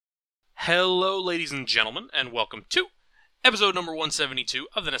Hello, ladies and gentlemen, and welcome to episode number 172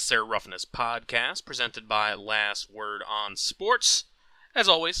 of the Necessary Roughness Podcast, presented by Last Word on Sports. As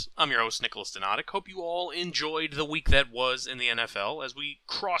always, I'm your host, Nikolas Donadic. Hope you all enjoyed the week that was in the NFL as we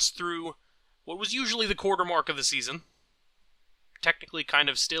crossed through what was usually the quarter mark of the season. Technically kind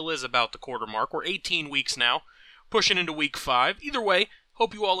of still is about the quarter mark. We're 18 weeks now, pushing into week 5. Either way,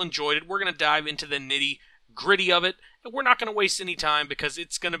 hope you all enjoyed it. We're going to dive into the nitty-gritty of it. And we're not going to waste any time because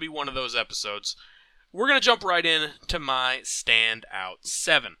it's going to be one of those episodes. We're going to jump right in to my standout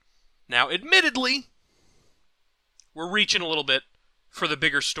 7. Now, admittedly, we're reaching a little bit for the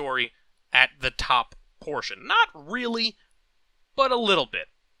bigger story at the top portion. Not really, but a little bit.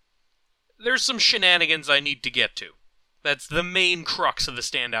 There's some shenanigans I need to get to. That's the main crux of the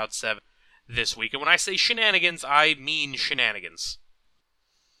standout 7 this week. And when I say shenanigans, I mean shenanigans.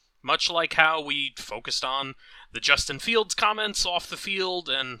 Much like how we focused on the Justin Fields comments off the field,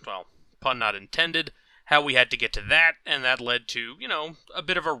 and, well, pun not intended, how we had to get to that, and that led to, a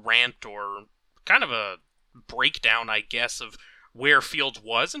bit of a rant or kind of a breakdown, I guess, of where Fields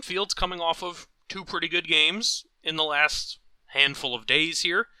was, and Fields coming off of 2 pretty good games in the last handful of days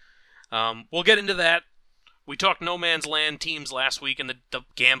here. We'll get into that. We talked no man's land teams last week and the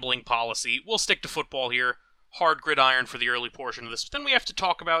gambling policy. We'll stick to football here. Hard gridiron for the early portion of this. Then we have to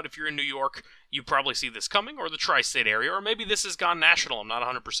talk about, if you're in New York, you probably see this coming, or the tri-state area, or maybe this has gone national, I'm not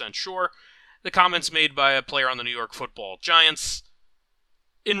 100% sure. The comments made by a player on the New York Football Giants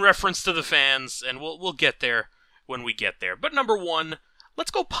in reference to the fans, and we'll get there when we get there. But number 1,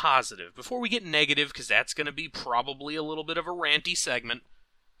 let's go positive before we get negative, because that's going to be probably a little bit of a ranty segment.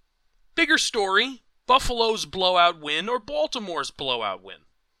 Bigger story, Buffalo's blowout win or Baltimore's blowout win.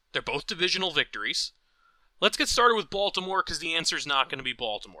 They're both divisional victories. Let's get started with Baltimore, because the answer is not going to be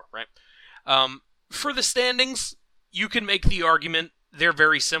Baltimore, right? For the standings, you can make the argument they're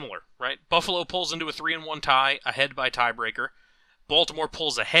very similar, right? Buffalo pulls into a 3-1 tie, ahead by tiebreaker. Baltimore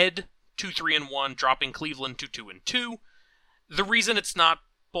pulls ahead, 2-3-1, dropping Cleveland to 2-2. The reason it's not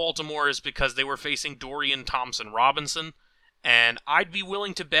Baltimore is because they were facing Dorian Thompson-Robinson, and I'd be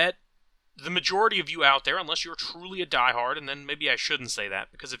willing to bet the majority of you out there, unless you're truly a diehard, and then maybe I shouldn't say that,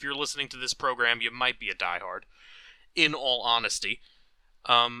 because if you're listening to this program, you might be a diehard, in all honesty,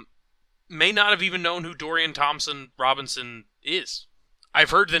 may not have even known who Dorian Thompson-Robinson is. I've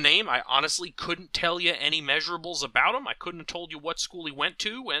heard the name. I honestly couldn't tell you any measurables about him. I couldn't have told you what school he went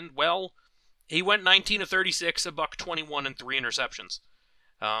to, and, well, he went 19 of 36, $121, and 3 interceptions.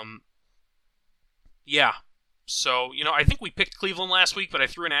 Yeah. So, I think we picked Cleveland last week, but I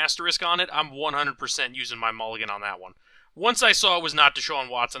threw an asterisk on it. I'm 100% using my mulligan on that one. Once I saw it was not Deshaun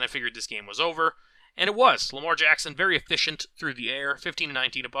Watson, I figured this game was over. And it was. Lamar Jackson, very efficient through the air.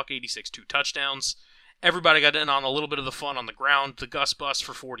 15-19, $186, 2 touchdowns. Everybody got in on a little bit of the fun on the ground. The Gus Bus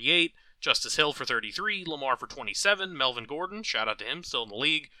for 48. Justice Hill for 33. Lamar for 27. Melvin Gordon, shout out to him, still in the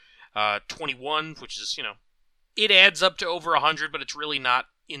league. 21, which is, it adds up to over 100, but it's really not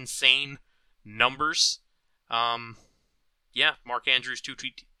insane numbers. Mark Andrews, 2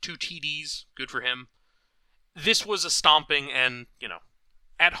 TDs, good for him. This was a stomping, and,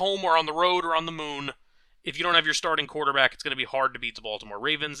 at home or on the road or on the moon, if you don't have your starting quarterback, it's going to be hard to beat the Baltimore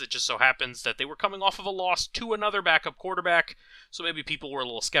Ravens. It just so happens that they were coming off of a loss to another backup quarterback, so maybe people were a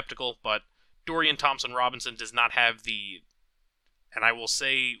little skeptical, but Dorian Thompson-Robinson does not have the, and I will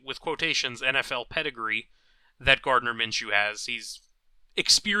say with quotations, NFL pedigree that Gardner Minshew has. He's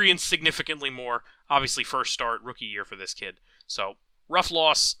experienced significantly more. Obviously, first start, rookie year for this kid. So, rough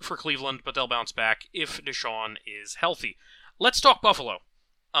loss for Cleveland, but they'll bounce back if Deshaun is healthy. Let's talk Buffalo.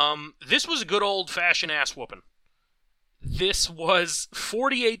 This was a good old-fashioned ass-whooping. This was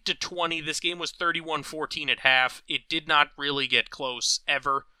 48-20. This game was 31-14 at half. It did not really get close,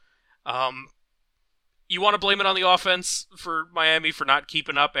 ever. You want to blame it on the offense for Miami for not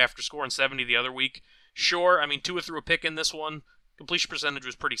keeping up after scoring 70 the other week? Sure. Tua threw a pick in this one. Completion percentage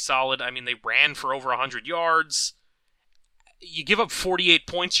was pretty solid. They ran for over 100 yards. You give up 48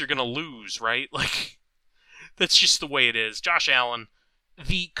 points, you're going to lose, right? That's just the way it is. Josh Allen,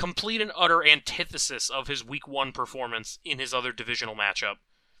 the complete and utter antithesis of his Week 1 performance in his other divisional matchup.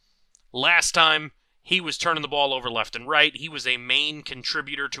 Last time, he was turning the ball over left and right. He was a main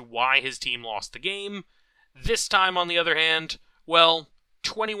contributor to why his team lost the game. This time, on the other hand,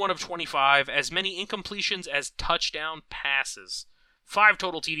 21 of 25, as many incompletions as touchdown passes. 5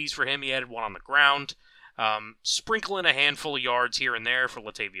 total TDs for him. He added 1 on the ground. Sprinkling a handful of yards here and there for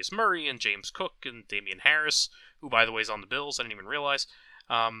Latavius Murray and James Cook and Damian Harris, who, by the way, is on the Bills. I didn't even realize.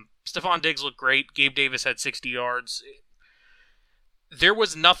 Stephon Diggs looked great. Gabe Davis had 60 yards. There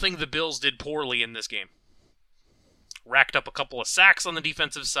was nothing the Bills did poorly in this game. Racked up a couple of sacks on the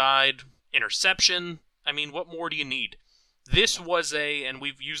defensive side, interception. I mean, what more do you need? This was and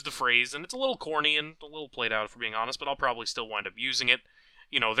we've used the phrase, and it's a little corny and a little played out if we're being honest, but I'll probably still wind up using it.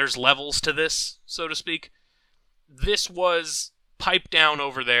 There's levels to this, so to speak. This was pipe down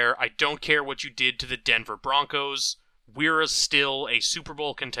over there. I don't care what you did to the Denver Broncos. We're still a Super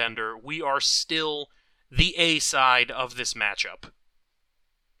Bowl contender. We are still the A side of this matchup.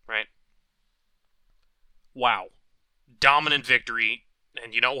 Right? Wow. Dominant victory.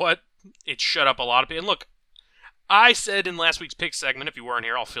 And you know what? It shut up a lot of people. And look, I said in last week's pick segment, if you weren't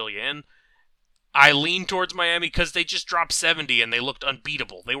here, I'll fill you in. I leaned towards Miami because they just dropped 70 and they looked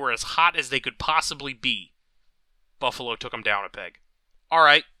unbeatable. They were as hot as they could possibly be. Buffalo took them down a peg. All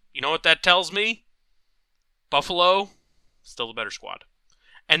right, you know what that tells me? Buffalo, still the better squad.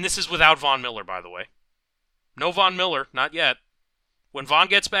 And this is without Von Miller, by the way. No Von Miller, not yet. When Von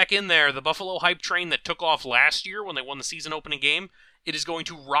gets back in there, the Buffalo hype train that took off last year when they won the season opening game, it is going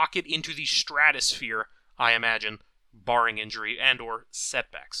to rocket into the stratosphere, I imagine, barring injury and or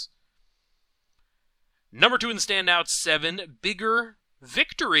setbacks. Number 2 in the standout 7, bigger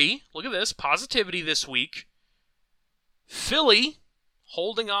victory. Look at this, positivity this week. Philly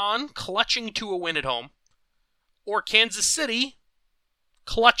holding on, clutching to a win at home. Or Kansas City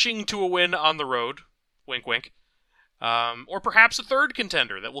clutching to a win on the road. Wink, wink. Or perhaps a third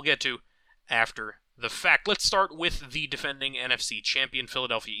contender that we'll get to after the fact. Let's start with the defending NFC champion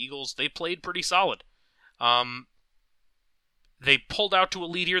Philadelphia Eagles. They played pretty solid. They pulled out to a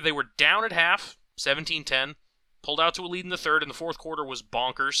lead here. They were down at half, 17-10. Pulled out to a lead in the third, and the fourth quarter was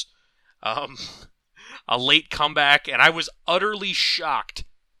bonkers. A late comeback, and I was utterly shocked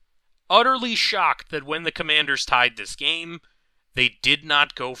that when the Commanders tied this game, they did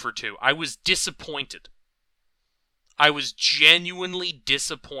not go for 2. I was disappointed. I was genuinely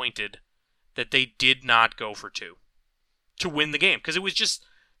disappointed that they did not go for 2 to win the game, because it was just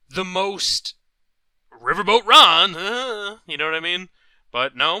the most riverboat run, you know what I mean?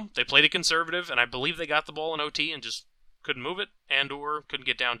 But no, they played it conservative, and I believe they got the ball in OT and just couldn't move it, and or couldn't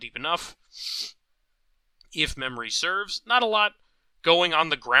get down deep enough. If memory serves, not a lot going on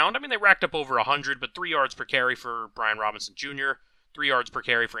the ground. I mean, they racked up over 100, but 3 yards per carry for Brian Robinson Jr., 3 yards per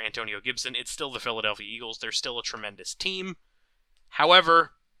carry for Antonio Gibson. It's still the Philadelphia Eagles. They're still a tremendous team.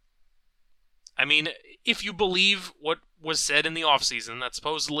 However, I mean, if you believe what was said in the offseason, that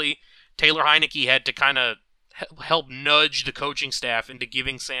supposedly Taylor Heineke had to kind of help nudge the coaching staff into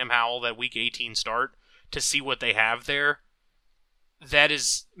giving Sam Howell that Week 18 start to see what they have there, that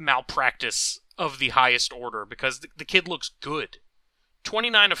is malpractice of the highest order, because the kid looks good.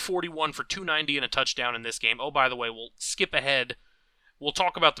 29 of 41 for 290 and a touchdown in this game. Oh, by the way, we'll skip ahead. We'll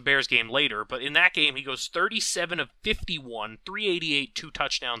talk about the Bears game later, but in that game, he goes 37 of 51, 388, 2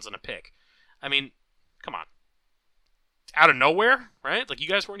 touchdowns and a pick. I mean, come on. Out of nowhere, right? Like, you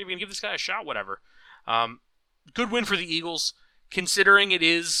guys weren't even going to give this guy a shot, whatever. Good win for the Eagles, considering it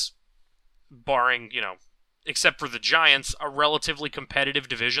is, barring, except for the Giants, a relatively competitive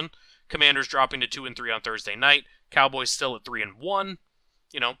division. Commanders dropping to 2-3 on Thursday night. Cowboys still at 3-1.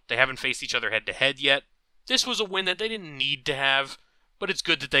 They haven't faced each other head-to-head yet. This was a win that they didn't need to have, but it's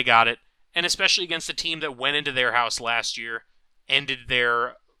good that they got it. And especially against a team that went into their house last year, ended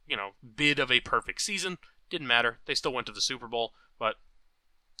their, bid of a perfect season. Didn't matter. They still went to the Super Bowl, but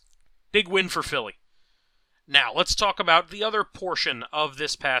big win for Philly. Now, let's talk about the other portion of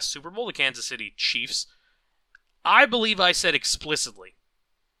this past Super Bowl, the Kansas City Chiefs. I believe I said explicitly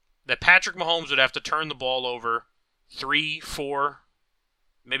that Patrick Mahomes would have to turn the ball over 3, 4,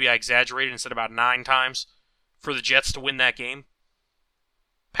 maybe I exaggerated and said about 9 times for the Jets to win that game.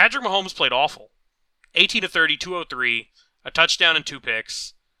 Patrick Mahomes played awful. 18 of 30, 203, a touchdown and 2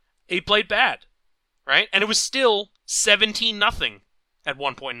 picks. He played bad, right? And it was still 17-0 at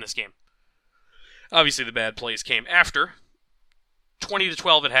one point in this game. Obviously, the bad plays came after.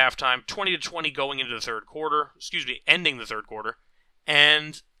 20-12 at halftime, 20-20 going into the third quarter. Ending the third quarter.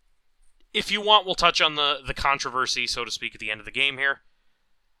 And if you want, we'll touch on the controversy, so to speak, at the end of the game here.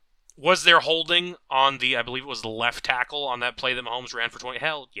 Was there holding on I believe it was the left tackle on that play that Mahomes ran for 20?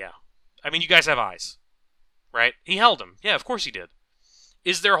 Hell, yeah. I mean, you guys have eyes, right? He held him. Yeah, of course he did.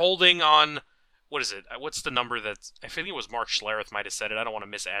 Is there holding on, what is it? What's the number that's, I think it was Mark Schlereth might have said it. I don't want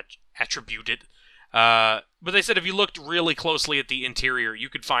to misattribute it. But they said if you looked really closely at the interior, you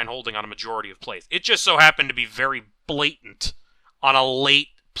could find holding on a majority of plays. It just so happened to be very blatant on a late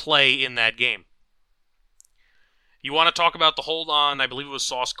play in that game. You want to talk about the hold on, I believe it was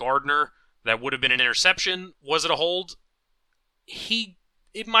Sauce Gardner, that would have been an interception. Was it a hold?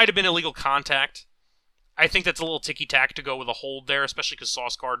 It might have been illegal contact. I think that's a little ticky-tack to go with a hold there, especially because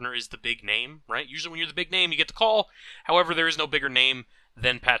Sauce Gardner is the big name, right? Usually when you're the big name, you get the call. However, there is no bigger name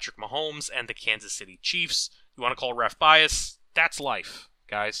than Patrick Mahomes and the Kansas City Chiefs. You want to call ref bias? That's life,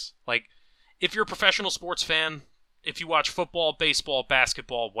 guys. Like, if you're a professional sports fan, if you watch football, baseball,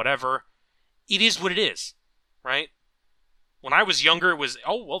 basketball, whatever, it is what it is, right? When I was younger, it was,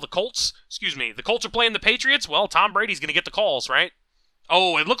 the Colts are playing the Patriots. Well, Tom Brady's going to get the calls, right?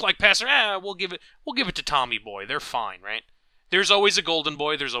 Oh, it looked like passing. We'll give it to Tommy Boy. They're fine, right? There's always a golden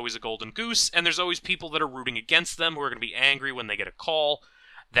boy, there's always a golden goose, and there's always people that are rooting against them who are going to be angry when they get a call.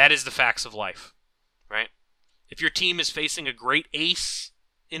 That is the facts of life, right? If your team is facing a great ace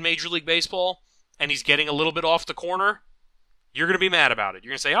in Major League Baseball and he's getting a little bit off the corner, you're going to be mad about it.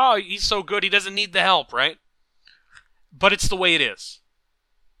 You're going to say, oh, he's so good, he doesn't need the help, right? But it's the way it is.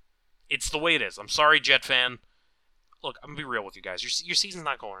 It's the way it is. I'm sorry, Jet fan. Look, I'm going to be real with you guys. Your season's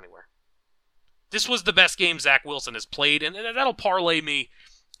not going anywhere. This was the best game Zach Wilson has played, and that'll parlay me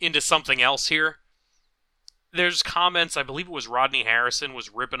into something else here. There's comments, I believe it was Rodney Harrison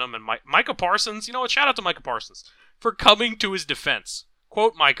was ripping him, and Micah Parsons, you know what, shout out to Micah Parsons for coming to his defense.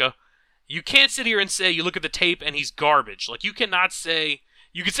 Quote Micah, you can't sit here and say you look at the tape and he's garbage. Like, you cannot say,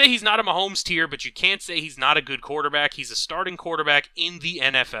 you can say he's not a Mahomes tier, but you can't say he's not a good quarterback. He's a starting quarterback in the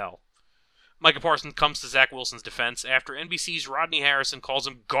NFL. Micah Parsons comes to Zach Wilson's defense after NBC's Rodney Harrison calls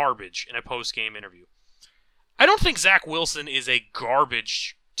him garbage in a post-game interview. I don't think Zach Wilson is a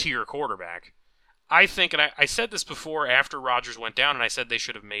garbage-tier quarterback. I think, and I said this before after Rodgers went down, and I said they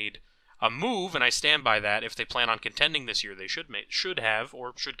should have made a move, and I stand by that. If they plan on contending this year, they should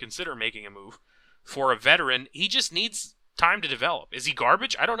consider making a move for a veteran. He just needs time to develop. Is he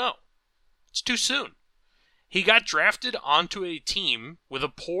garbage? I don't know. It's too soon. He got drafted onto a team with a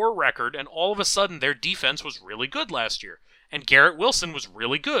poor record, and all of a sudden their defense was really good last year. And Garrett Wilson was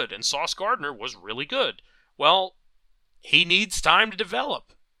really good, and Sauce Gardner was really good. Well, he needs time to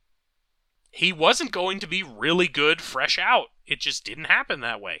develop. He wasn't going to be really good fresh out. It just didn't happen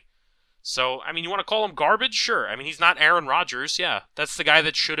that way. So, I mean, you want to call him garbage? Sure. I mean, he's not Aaron Rodgers. Yeah, that's the guy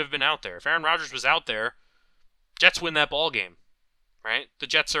that should have been out there. If Aaron Rodgers was out there, Jets win that ball game, right? The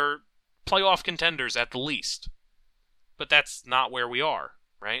Jets are playoff contenders at the least. But that's not where we are,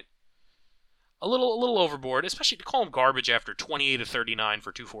 right? A little overboard, especially to call him garbage after 28 of 39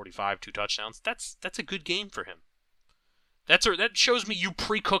 for 245, 2 touchdowns. That's a good game for him. That shows me you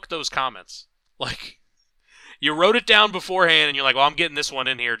pre-cooked those comments. Like, you wrote it down beforehand and you're like, well, I'm getting this one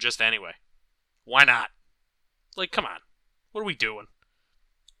in here just anyway. Why not? Like, come on. What are we doing?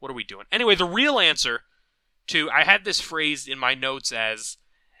 Anyway, the real answer to, I had this phrased in my notes as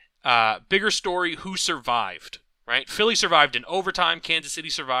bigger story, who survived, right? Philly survived in overtime. Kansas City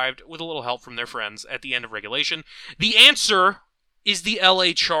survived with a little help from their friends at the end of regulation. The answer is the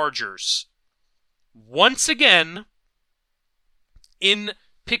LA Chargers. Once again, in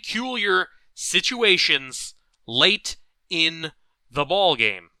peculiar situations late in the ball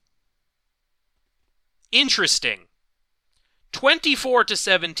game. Interesting.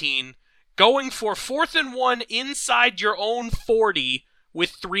 24-17, going for 4th and 1 inside your own 40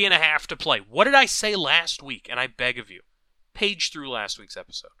 with 3.5 to play. What did I say last week? And I beg of you, page through last week's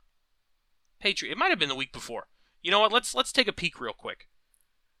episode. It might have been the week before. You know what? Let's take a peek real quick.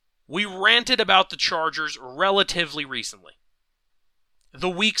 We ranted about the Chargers relatively recently. The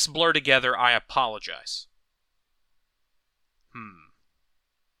weeks blur together. I apologize.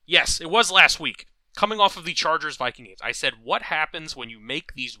 Yes, it was last week. Coming off of the Chargers-Viking games, I said, what happens when you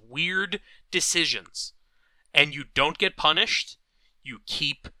make these weird decisions and you don't get punished? You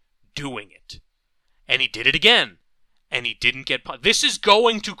keep doing it. And he did it again. And he didn't get punished. This is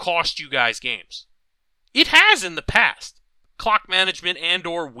going to cost you guys games. It has in the past. Clock management and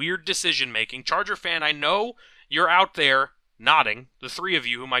or weird decision-making. Charger fan, I know you're out there nodding. The three of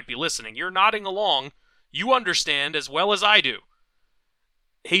you who might be listening, you're nodding along. You understand as well as I do.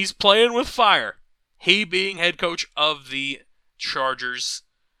 He's playing with fire. He being head coach of the Chargers,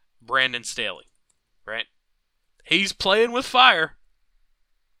 Brandon Staley, right? He's playing with fire.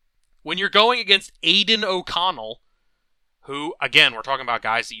 When you're going against Aiden O'Connell, who, again, we're talking about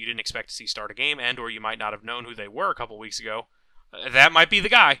guys that you didn't expect to see start a game and or you might not have known who they were a couple weeks ago, that might be the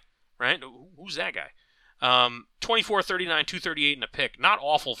guy, right? Who's that guy? 24, 39, 238 and a pick. Not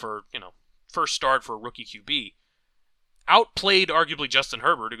awful for, first start for a rookie QB. Outplayed, arguably, Justin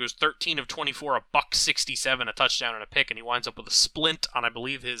Herbert, who goes 13 of 24, a $167, a touchdown, and a pick, and he winds up with a splint on, I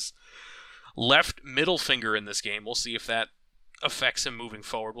believe, his left middle finger in this game. We'll see if that affects him moving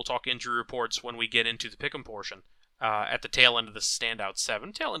forward. We'll talk injury reports when we get into the pick'em portion at the tail end of the standout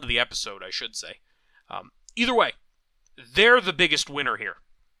 7. Tail end of the episode, I should say. Either way, they're the biggest winner here.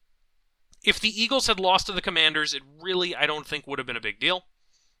 If the Eagles had lost to the Commanders, it really, I don't think, would have been a big deal.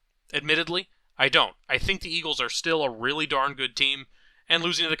 Admittedly, I don't. I think the Eagles are still a really darn good team, and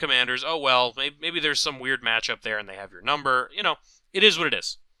losing to the Commanders, oh well, maybe there's some weird matchup there and they have your number. It is what it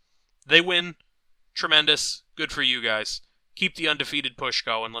is. They win. Tremendous. Good for you guys. Keep the undefeated push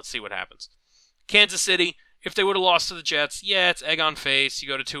going. Let's see what happens. Kansas City, if they would have lost to the Jets, yeah, it's egg on face. You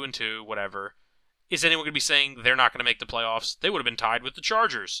go to 2-2, whatever. Is anyone going to be saying they're not going to make the playoffs? They would have been tied with the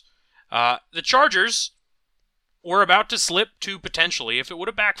Chargers. The Chargers were about to slip to potentially, if it would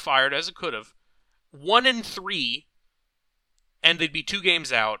have backfired as it could have, 1-3, and they'd be 2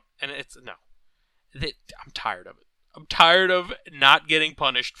 games out. And I'm tired of it. I'm tired of not getting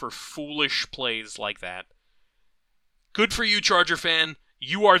punished for foolish plays like that. Good for you, Charger fan.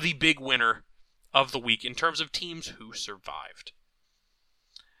 You are the big winner of the week in terms of teams who survived.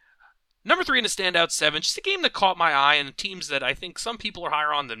 Number 3 in the standout 7, just a game that caught my eye and teams that I think some people are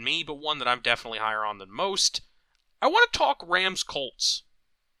higher on than me, but one that I'm definitely higher on than most. I want to talk Rams-Colts.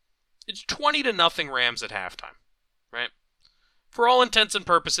 It's 20-0 Rams at halftime, right? For all intents and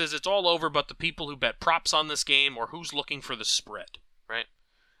purposes, it's all over but the people who bet props on this game or who's looking for the spread, right?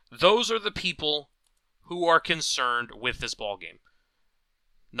 Those are the people who are concerned with this ball game.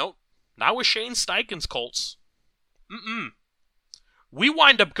 Nope, not with Shane Steichen's Colts. We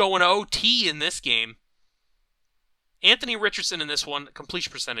wind up going to OT in this game. Anthony Richardson in this one,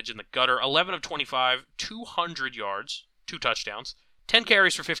 completion percentage in the gutter, 11 of 25, 200 yards, 2 touchdowns, 10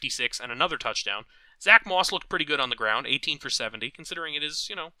 carries for 56, and another touchdown. Zach Moss looked pretty good on the ground, 18 for 70, considering it is,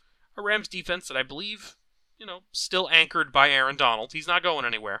 a Rams defense that I believe, still anchored by Aaron Donald. He's not going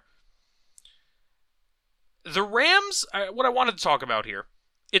anywhere. The Rams, what I wanted to talk about here,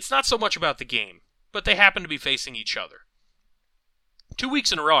 it's not so much about the game, but they happen to be facing each other. 2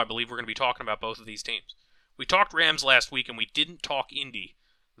 weeks in a row, I believe, we're going to be talking about both of these teams. We talked Rams last week, and we didn't talk Indy,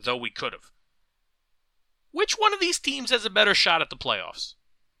 though we could have. Which one of these teams has a better shot at the playoffs?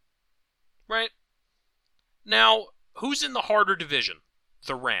 Right? Now, who's in the harder division?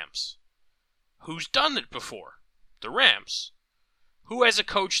 The Rams. Who's done it before? The Rams. Who has a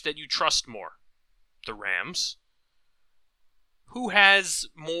coach that you trust more? The Rams. Who has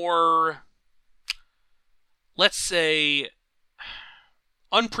more, let's say,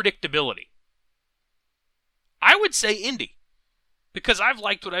 unpredictability? I would say Indy. Because I've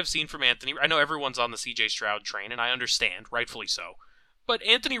liked what I've seen from Anthony. I know everyone's on the CJ Stroud train, and I understand, rightfully so. But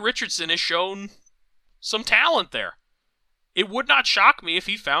Anthony Richardson has shown some talent there. It would not shock me if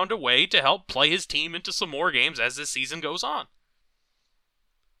he found a way to help play his team into some more games as this season goes on.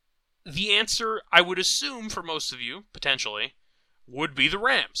 The answer, I would assume for most of you, potentially, would be the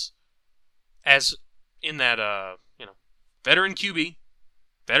Rams. As in that, veteran QB,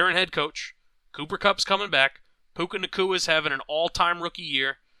 veteran head coach, Cooper Kupp's coming back, Puka Nakua's having an all-time rookie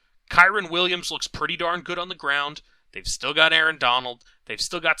year, Kyron Williams looks pretty darn good on the ground, they've still got Aaron Donald, they've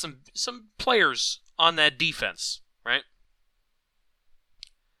still got some players on that defense, right?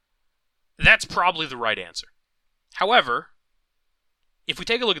 That's probably the right answer. However, if we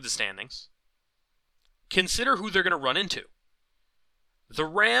take a look at the standings, consider who they're going to run into. The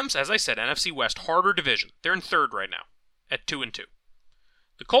Rams, as I said, NFC West, harder division. They're in third right now at 2-2.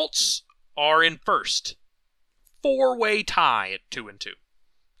 The Colts are in first. 4-way tie at 2-2.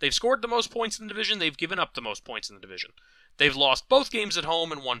 They've scored the most points in the division. They've given up the most points in the division. They've lost both games at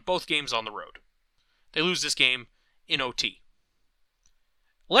home and won both games on the road. They lose this game in OT.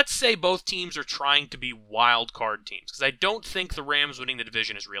 Let's say both teams are trying to be wild card teams, because I don't think the Rams winning the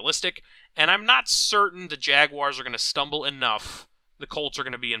division is realistic, and I'm not certain the Jaguars are going to stumble enough the Colts are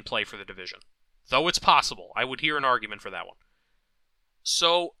going to be in play for the division. Though it's possible. I would hear an argument for that one.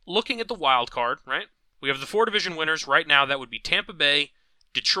 So, looking at the wild card, right? We have the 4 division winners right now. That would be Tampa Bay,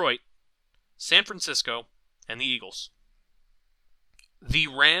 Detroit, San Francisco, and the Eagles. The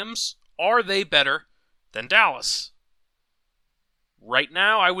Rams, are they better than Dallas? Right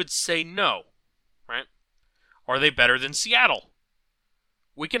now, I would say no, right? Are they better than Seattle?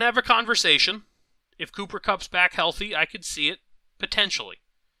 We can have a conversation. If Cooper Kupp's back healthy, I could see it, potentially.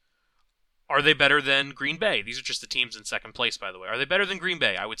 Are they better than Green Bay? These are just the teams in second place, by the way. Are they better than Green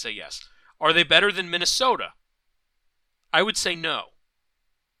Bay? I would say yes. Are they better than Minnesota? I would say no.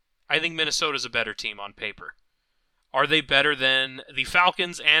 I think Minnesota's a better team on paper. Are they better than the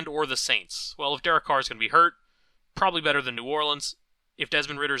Falcons and or the Saints? Well, if Derek Carr is going to be hurt, probably better than New Orleans. If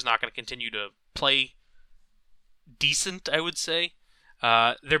Desmond Ritter's not going to continue to play decent, I would say,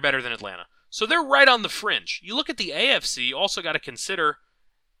 they're better than Atlanta. So they're right on the fringe. You look at the AFC, you also got to consider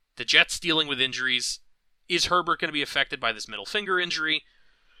the Jets dealing with injuries. Is Herbert going to be affected by this middle finger injury?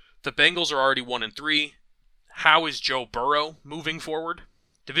 The Bengals are already 1-3. How is Joe Burrow moving forward?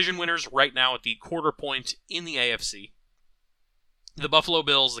 Division winners right now at the quarter point in the AFC. The Buffalo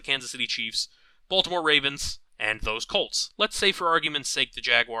Bills, the Kansas City Chiefs, Baltimore Ravens, and those Colts. Let's say, for argument's sake, the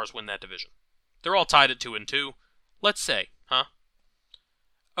Jaguars win that division. They're all tied at 2-2. Let's say, huh?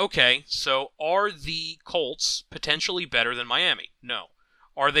 Okay, so are the Colts potentially better than Miami? No.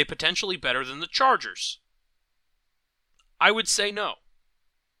 Are they potentially better than the Chargers? I would say no.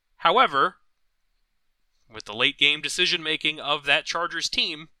 However, with the late game decision-making of that Chargers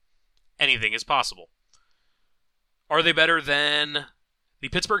team, anything is possible. Are they better than the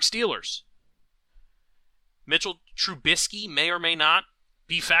Pittsburgh Steelers? Mitchell Trubisky may or may not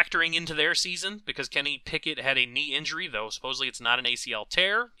be factoring into their season because Kenny Pickett had a knee injury, though supposedly it's not an ACL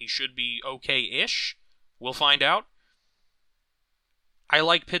tear. He should be okay-ish. We'll find out. I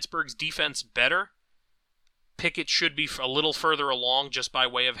like Pittsburgh's defense better. Pickett should be a little further along just by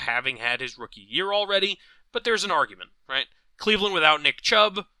way of having had his rookie year already, but there's an argument, right? Cleveland without Nick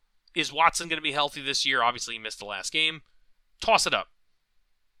Chubb. Is Watson going to be healthy this year? Obviously, he missed the last game. Toss it up.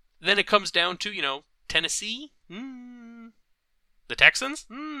 Then it comes down to, Tennessee? The Texans?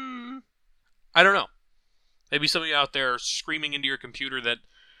 I don't know. Maybe some of you out there screaming into your computer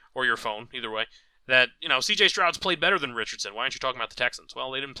or your phone, either way, that, C.J. Stroud's played better than Richardson. Why aren't you talking about the Texans? Well,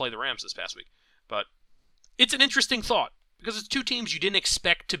 they didn't play the Rams this past week. But it's an interesting thought, because it's two teams you didn't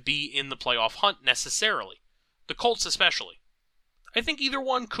expect to be in the playoff hunt necessarily. The Colts especially. I think either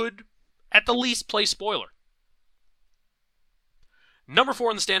one could, at the least, play spoiler. Number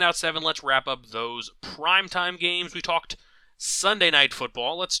 4 in the Standout 7, let's wrap up those primetime games. We talked Sunday Night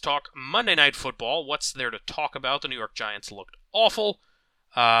Football. Let's talk Monday Night Football. What's there to talk about? The New York Giants looked awful.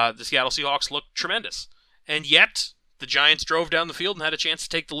 The Seattle Seahawks looked tremendous. And yet, the Giants drove down the field and had a chance to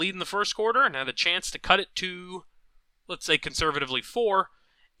take the lead in the first quarter and had a chance to cut it to, let's say, conservatively 4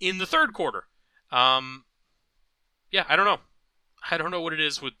 in the third quarter. I don't know. I don't know what it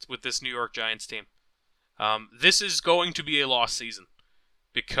is with this New York Giants team. This is going to be a lost season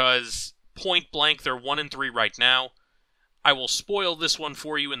because point blank, they're 1-3 right now. I will spoil this one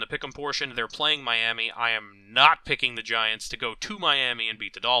for you in the pick'em portion. They're playing Miami. I am not picking the Giants to go to Miami and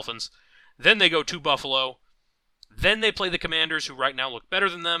beat the Dolphins. Then they go to Buffalo. Then they play the Commanders, who right now look better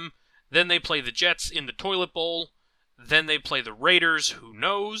than them. Then they play the Jets in the Toilet Bowl. Then they play the Raiders, who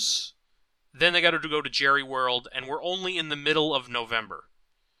knows? Then they got to go to Jerry World, and we're only in the middle of November,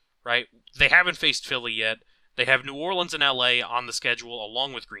 right? They haven't faced Philly yet. They have New Orleans and LA on the schedule,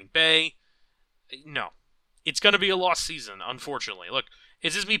 along with Green Bay. No. It's going to be a lost season, unfortunately. Look,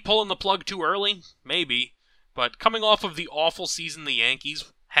 is this me pulling the plug too early? Maybe. But coming off of the awful season the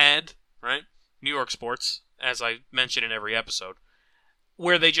Yankees had, right? New York sports, as I mention in every episode,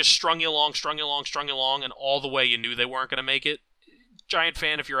 where they just strung you along, and all the way you knew they weren't going to make it. Giant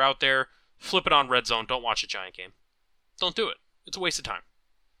fan, if you're out there, flip it on Red Zone. Don't watch a Giant game. Don't do it. It's a waste of time.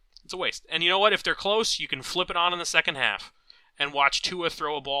 It's a waste. And you know what? If they're close, you can flip it on in the second half and watch Tua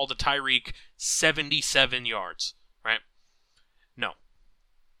throw a ball to Tyreek 77 yards, right? No.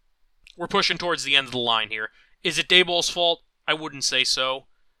 We're pushing towards the end of the line here. Is it Daboll's fault? I wouldn't say so.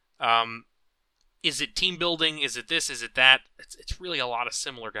 Is it team building? Is it this? Is it that? It's really a lot of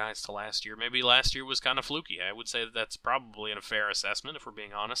similar guys to last year. Maybe last year was kind of fluky. I would say that's probably a fair assessment, if we're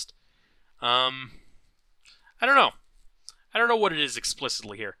being honest. I don't know. I don't know what it is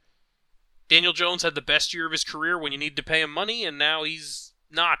explicitly here. Daniel Jones had the best year of his career when you need to pay him money, and now he's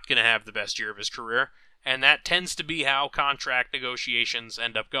not going to have the best year of his career, and that tends to be how contract negotiations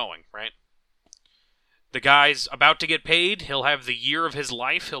end up going, right? The guy's about to get paid. He'll have the year of his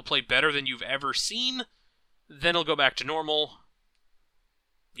life. He'll play better than you've ever seen. Then he'll go back to normal.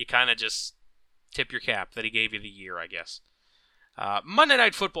 You kind of just tip your cap that he gave you the year, I guess. Monday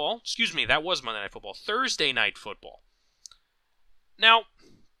Night Football. Excuse me, that was Monday Night Football. Thursday Night Football. Now,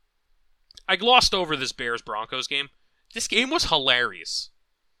 I glossed over this Bears-Broncos game. This game was hilarious.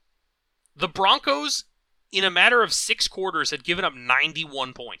 The Broncos, in a matter of 6 quarters, had given up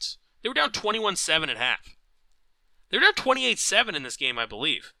 91 points. They were down 21-7 at half. They were down 28-7 in this game, I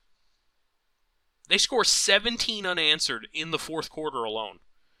believe. They score 17 unanswered in the fourth quarter alone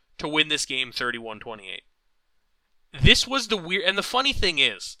to win this game 31-28. This was the weird... And the funny thing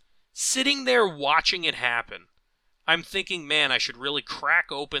is, sitting there watching it happen, I'm thinking, man, I should really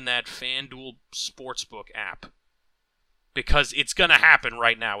crack open that FanDuel Sportsbook app. Because it's going to happen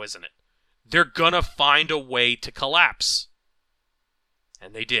right now, isn't it? They're going to find a way to collapse.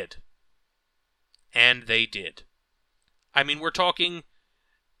 And they did. And they did. I mean, we're talking...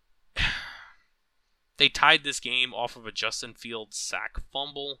 They tied this game off of a Justin Fields sack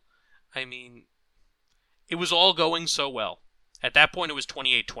fumble. I mean, it was all going so well. At that point, it was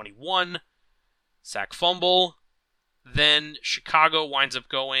 28-21. Sack fumble. Then Chicago winds up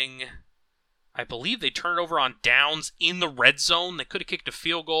going, I believe they turn it over on downs in the red zone. They could have kicked a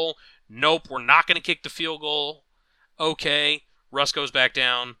field goal. Nope, we're not going to kick the field goal. Okay, Russ goes back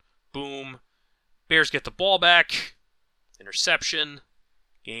down. Boom. Bears get the ball back. Interception.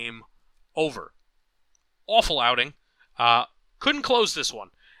 Game over. Awful outing. Couldn't close this one.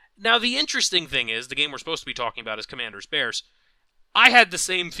 Now, the interesting thing is, the game we're supposed to be talking about is Commanders-Bears. I had the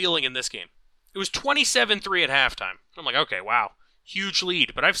same feeling in this game. It was 27-3 at halftime. I'm like, okay, wow, huge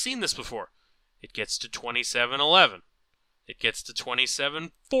lead. But I've seen this before. It gets to 27-11. It gets to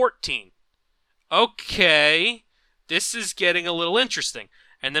 27-14. Okay, this is getting a little interesting.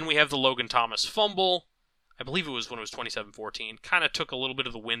 And then we have the Logan Thomas fumble. I believe it was when it was 27-14. Kind of took a little bit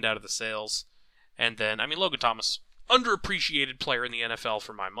of the wind out of the sails. And then, Logan Thomas, underappreciated player in the NFL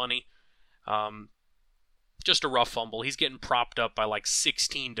for my money. Just a rough fumble. He's getting propped up by like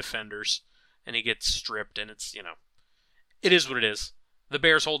 16 defenders, and he gets stripped, and it's, it is what it is. The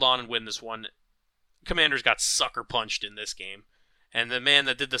Bears hold on and win this one. Commanders got sucker punched in this game, and the man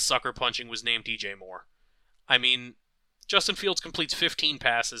that did the sucker punching was named DJ Moore. Justin Fields completes 15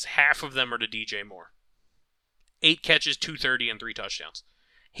 passes. Half of them are to DJ Moore. 8 catches, 230, and 3 touchdowns.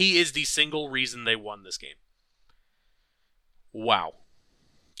 He is the single reason they won this game. Wow.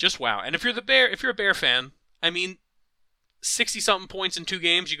 Just wow. And if you're a Bear fan, 60-something points in 2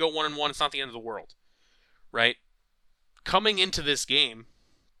 games, you go 1-1, it's not the end of the world. Right? Coming into this game,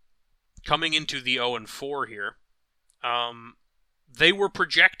 coming into the 0-4 here, they were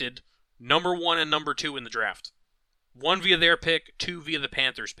projected number 1 and number 2 in the draft. 1 via their pick, 2 via the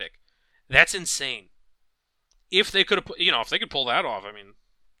Panthers pick. That's insane. If they could have, if they could pull that off,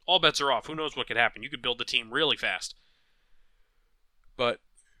 all bets are off. Who knows what could happen? You could build the team really fast. But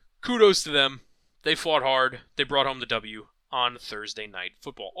kudos to them. They fought hard. They brought home the W on Thursday Night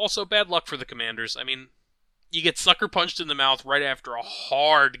Football. Also, bad luck for the Commanders. You get sucker punched in the mouth right after a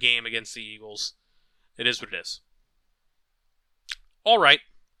hard game against the Eagles. It is what it is. All right.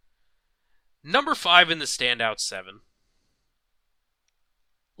 Number 5 in the standout 7.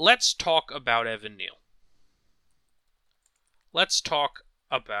 Let's talk about Evan Neal. Let's talk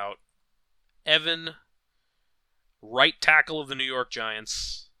about Evan, right tackle of the New York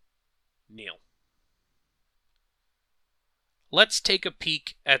Giants, Neal. Let's take a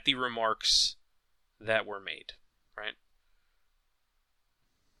peek at the remarks that were made, right?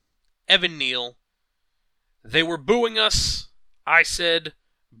 Evan Neal, they were booing us. I said,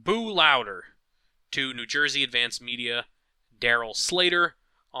 boo louder, to New Jersey Advanced Media, Darryl Slater,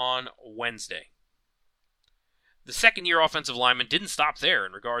 on Wednesday. The second-year offensive lineman didn't stop there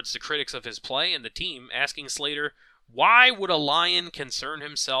in regards to critics of his play and the team, asking Slater, why would a lion concern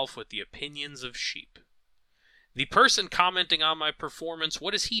himself with the opinions of sheep? The person commenting on my performance,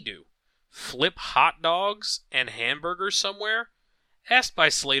 what does he do? Flip hot dogs and hamburgers somewhere? Asked by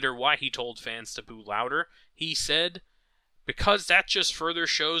Slater why he told fans to boo louder, he said, because that just further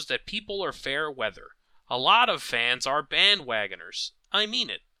shows that people are fair weather. A lot of fans are bandwagoners. I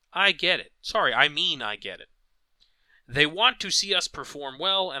mean it. I get it. I get it. They want to see us perform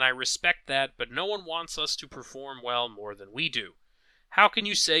well, and I respect that, but no one wants us to perform well more than we do. How can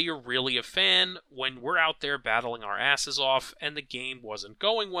you say you're really a fan when we're out there battling our asses off and the game wasn't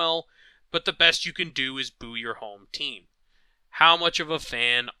going well, but the best you can do is boo your home team? How much of a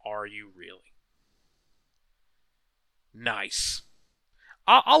fan are you really? Nice.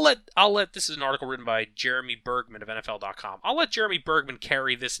 I'll let this is an article written by Jeremy Bergman of NFL.com. I'll let Jeremy Bergman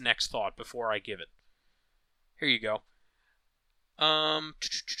carry this next thought before I give it. Here you go.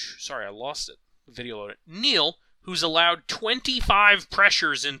 Sorry, I lost it. Video loaded. Neal, who's allowed 25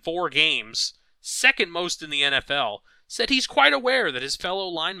 pressures in 4 games, second most in the NFL, said he's quite aware that his fellow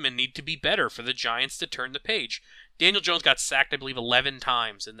linemen need to be better for the Giants to turn the page. Daniel Jones got sacked, I believe, 11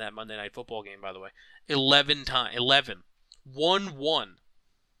 times in that Monday Night Football game, by the way. 11 times. 11. 1-1.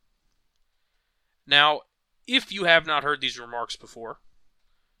 Now, if you have not heard these remarks before,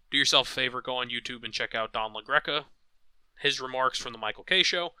 do yourself a favor, go on YouTube and check out Don LaGreca, his remarks from the Michael Kay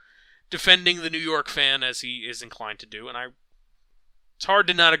Show, defending the New York fan as he is inclined to do, and it's hard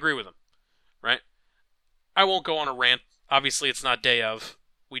to not agree with him, right? I won't go on a rant. Obviously, it's not day of.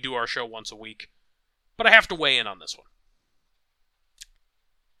 We do our show once a week. But I have to weigh in on this one.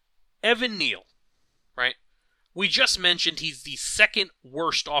 Evan Neal, right? We just mentioned he's the second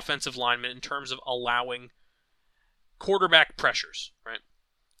worst offensive lineman in terms of allowing quarterback pressures, right?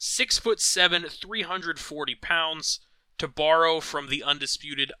 6'7", 340 pounds, to borrow from the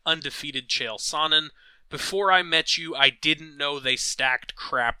undefeated Chael Sonnen. Before I met you, I didn't know they stacked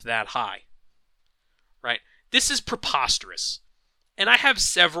crap that high. Right? This is preposterous. And I have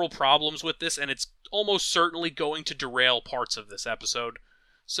several problems with this, and it's almost certainly going to derail parts of this episode.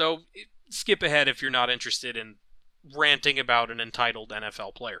 So skip ahead if you're not interested in ranting about an entitled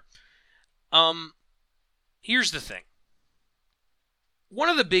NFL player. Here's the thing. One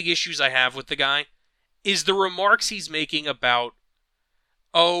of the big issues I have with the guy is the remarks he's making about,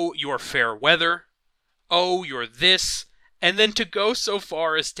 oh, you're fair weather, oh, you're this, and then to go so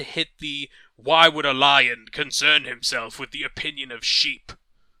far as to hit the, why would a lion concern himself with the opinion of sheep?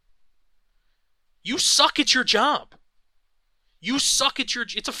 You suck at your job.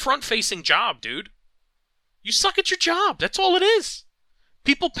 It's a front-facing job, dude. You suck at your job. That's all it is.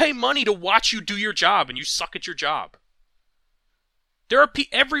 People pay money to watch you do your job, and you suck at your job.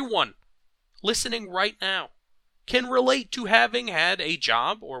 Everyone listening right now can relate to having had a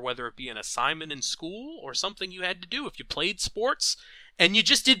job, or whether it be an assignment in school or something you had to do if you played sports and you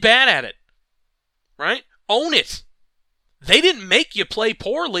just did bad at it. Right? Own it. They didn't make you play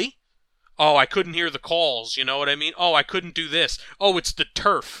poorly. Oh, I couldn't hear the calls, you know what I mean? Oh, I couldn't do this. Oh, it's the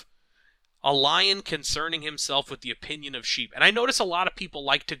turf. A lion concerning himself with the opinion of sheep. And I notice a lot of people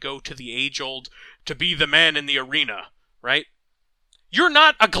like to go to the age-old, to be the man in the arena, right? You're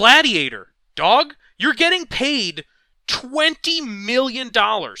not a gladiator, dog. You're getting paid $20 million.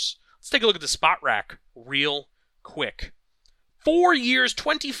 Let's take a look at the spot rack real quick. 4 years,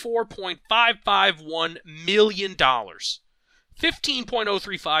 $24.551 million.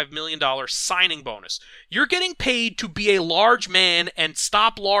 $15.035 million signing bonus. You're getting paid to be a large man and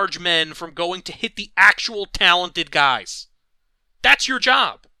stop large men from going to hit the actual talented guys. That's your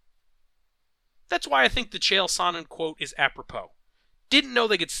job. That's why I think the Chael Sonnen quote is apropos. Didn't know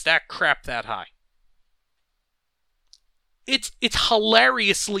they could stack crap that high. It's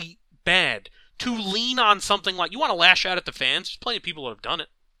hilariously bad to lean on something like, you want to lash out at the fans? There's plenty of people that have done it.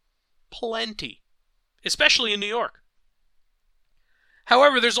 Plenty. Especially in New York.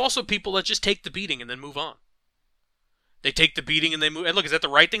 However, there's also people that just take the beating and then move on. They take the beating and they move. And look, is that the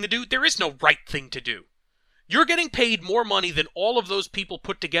right thing to do? There is no right thing to do. You're getting paid more money than all of those people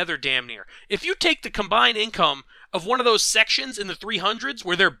put together, damn near. If you take the combined income of one of those sections in the 300s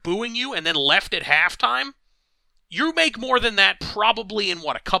where they're booing you and then left at halftime, you make more than that probably in,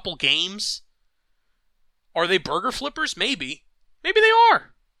 a couple games? Are they burger flippers? Maybe. Maybe they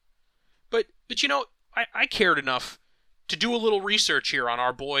are. But you know, I cared enough to do a little research here on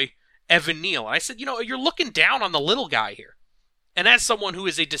our boy Evan Neal. And I said, you're looking down on the little guy here. And as someone who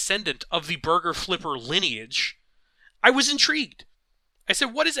is a descendant of the burger flipper lineage, I was intrigued. I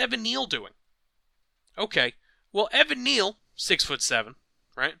said, what is Evan Neal doing? Okay, well, Evan Neal, 6'7",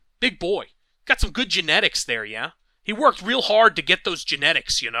 right? Big boy. Got some good genetics there, yeah? He worked real hard to get those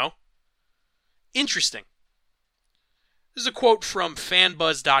genetics, Interesting. This is a quote from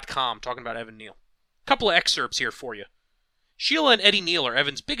fanbuzz.com talking about Evan Neal. A couple of excerpts here for you. Sheila and Eddie Neal are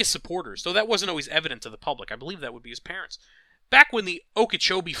Evan's biggest supporters, though that wasn't always evident to the public. I believe that would be his parents. Back when the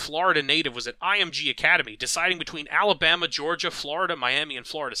Okeechobee, Florida native was at IMG Academy, deciding between Alabama, Georgia, Florida, Miami, and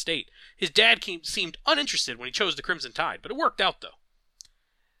Florida State, his dad seemed uninterested when he chose the Crimson Tide, but it worked out, though.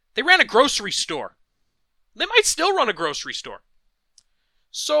 They ran a grocery store. They might still run a grocery store.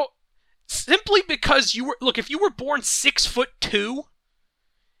 So, simply because if you were born 6'2",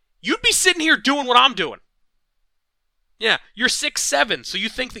 you'd be sitting here doing what I'm doing. Yeah, you're 6'7", so you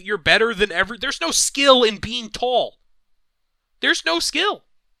think that you're better than there's no skill in being tall. There's no skill.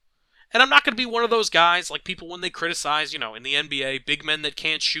 And I'm not going to be one of those guys, like people when they criticize, in the NBA, big men that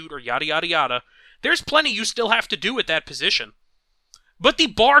can't shoot or yada, yada, yada. There's plenty you still have to do at that position. But the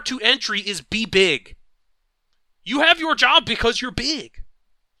bar to entry is be big. You have your job because you're big.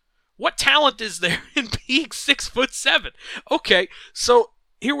 What talent is there in being 6'7"? Okay, so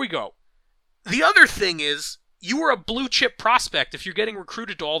here we go. The other thing is, you were a blue chip prospect if you're getting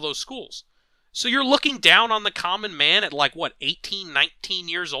recruited to all those schools. So you're looking down on the common man at 18, 19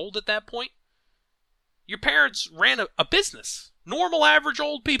 years old at that point? Your parents ran a business. Normal, average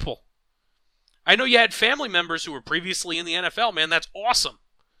old people. I know you had family members who were previously in the NFL, man. That's awesome.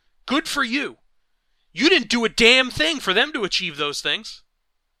 Good for you. You didn't do a damn thing for them to achieve those things.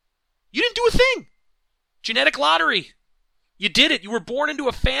 You didn't do a thing. Genetic lottery. You did it. You were born into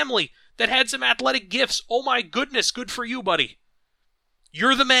a family that had some athletic gifts. Oh my goodness, good for you, buddy.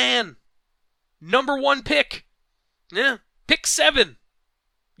 You're the man. Number 1 pick. Yeah, pick 7.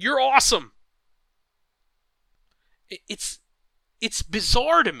 You're awesome. It's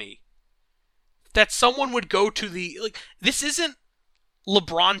bizarre to me that someone would go to this isn't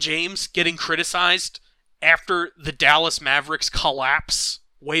LeBron James getting criticized after the Dallas Mavericks collapse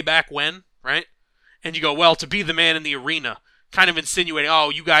way back when, right? And you go, well, to be the man in the arena, kind of insinuating,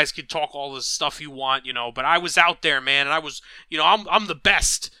 oh, you guys can talk all this stuff you want, but I was out there, man, and I was, I'm the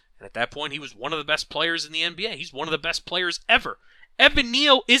best. And at that point, he was one of the best players in the NBA. He's one of the best players ever. Evan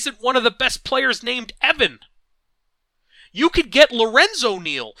Neal isn't one of the best players named Evan. You could get Lorenzo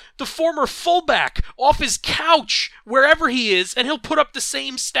Neal, the former fullback, off his couch, wherever he is, and he'll put up the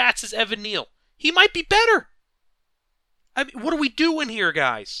same stats as Evan Neal. He might be better. I mean, what are we doing here,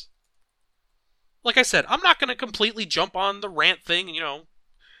 guys? Like I said, I'm not going to completely jump on the rant thing,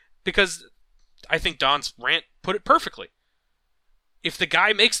 because I think Don's rant put it perfectly. If the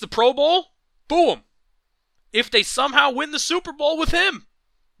guy makes the Pro Bowl, boo him. If they somehow win the Super Bowl with him,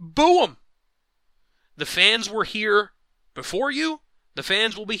 boo him. The fans were here before you. The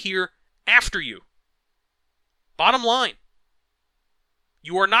fans will be here after you. Bottom line.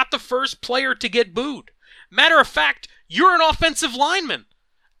 You are not the first player to get booed. Matter of fact, you're an offensive lineman.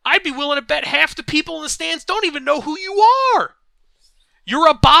 I'd be willing to bet half the people in the stands don't even know who you are. You're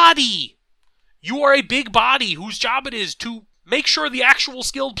a body. You are a big body whose job it is to make sure the actual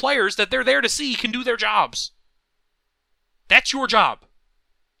skilled players that they're there to see can do their jobs. That's your job.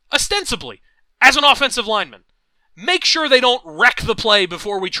 Ostensibly, as an offensive lineman, make sure they don't wreck the play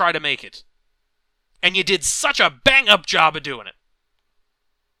before we try to make it. And you did such a bang-up job of doing it.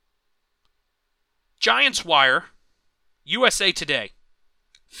 Giants Wire, USA Today,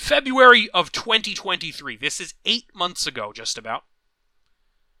 February of 2023. This is 8 months ago, just about.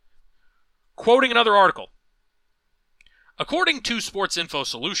 Quoting another article. According to Sports Info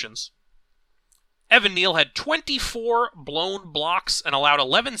Solutions, Evan Neal had 24 blown blocks and allowed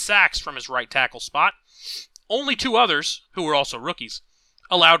 11 sacks from his right tackle spot. Only 2 others, who were also rookies,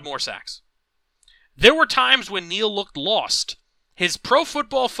 allowed more sacks. There were times when Neal looked lost. His Pro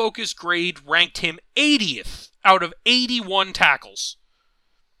Football Focus grade ranked him 80th out of 81 tackles.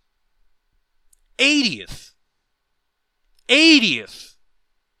 80th. 80th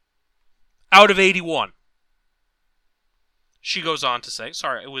out of 81. She goes on to say,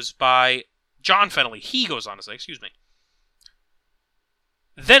 it was by John Fennelly. He goes on to say,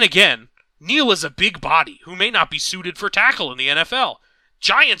 Then again, Neal is a big body who may not be suited for tackle in the NFL.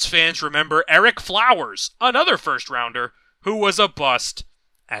 Giants fans remember Eric Flowers, another first-rounder, who was a bust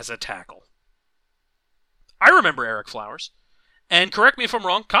as a tackle. I remember Eric Flowers. And correct me if I'm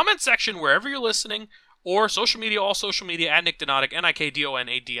wrong, comment section wherever you're listening, or social media, all social media, at Nick Donadic,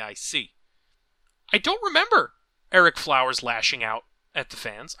 Nikdonadic. I don't remember Eric Flowers lashing out at the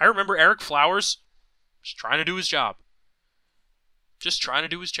fans. I remember Eric Flowers just trying to do his job.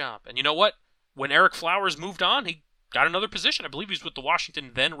 And you know what? When Eric Flowers moved on, he got another position. I believe he was with the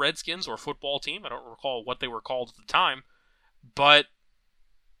Washington then Redskins or football team. I don't recall what they were called at the time. But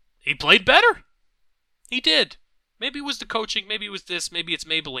he played better. He did. Maybe it was the coaching, maybe it was this, maybe it's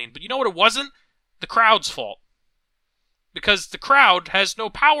Maybelline. But you know what it wasn't? The crowd's fault. Because the crowd has no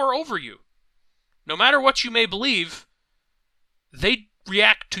power over you. No matter what you may believe, they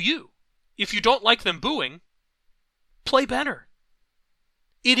react to you. If you don't like them booing, play better.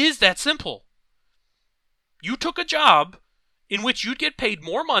 It is that simple. You took a job in which you'd get paid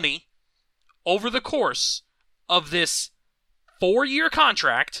more money over the course of this 4-year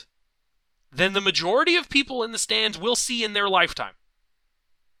contract than the majority of people in the stands will see in their lifetime.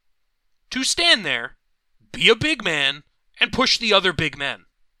 To stand there, be a big man, and push the other big men.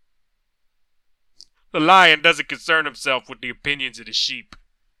 The lion doesn't concern himself with the opinions of the sheep.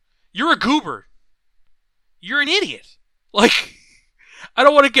 You're a goober. You're an idiot. Like, I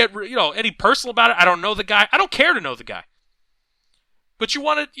don't want to get, any personal about it. I don't know the guy. I don't care to know the guy. But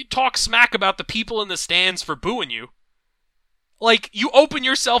you talk smack about the people in the stands for booing you. Like, you open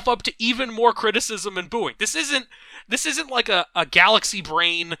yourself up to even more criticism and booing. This isn't like a Galaxy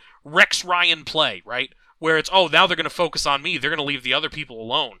Brain Rex Ryan play, right? Where it's, now they're going to focus on me. They're going to leave the other people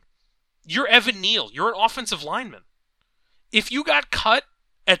alone. You're Evan Neal. You're an offensive lineman. If you got cut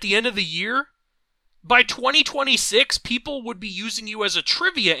at the end of the year, by 2026, people would be using you as a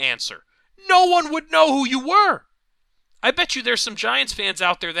trivia answer. No one would know who you were. I bet you there's some Giants fans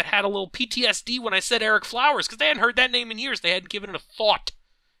out there that had a little PTSD when I said Eric Flowers, because they hadn't heard that name in years. They hadn't given it a thought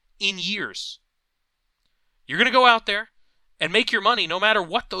in years. You're going to go out there and make your money no matter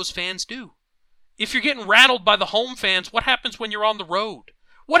what those fans do. If you're getting rattled by the home fans, what happens when you're on the road?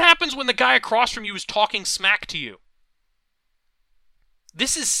 What happens when the guy across from you is talking smack to you?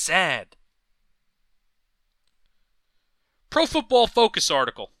 This is sad. Pro Football Focus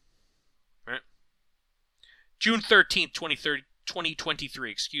article. Right. June 13th,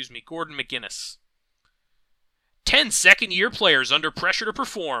 2023. Gordon McGinnis. 10 second-year players under pressure to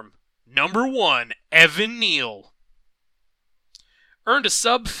perform. Number 1, Evan Neal. Earned a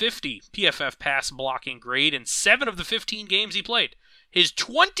sub-50 PFF pass blocking grade in 7 of the 15 games he played. His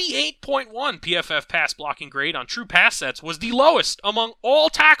 28.1 PFF pass blocking grade on true pass sets was the lowest among all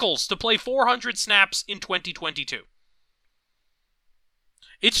tackles to play 400 snaps in 2022.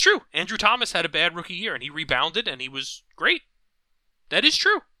 It's true. Andrew Thomas had a bad rookie year, and he rebounded, and he was great. That is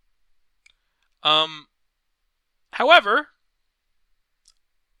true. However,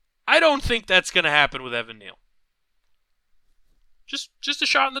 I don't think that's going to happen with Evan Neal. Just a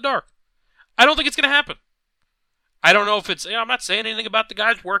shot in the dark. I don't think it's going to happen. I don't know if it's... I'm not saying anything about the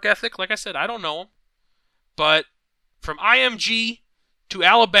guy's work ethic. Like I said, I don't know him. But from IMG to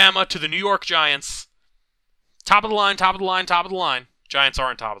Alabama to the New York Giants, top of the line, top of the line, top of the line. Giants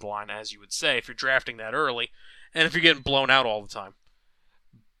aren't top of the line, as you would say, if you're drafting that early, and if you're getting blown out all the time.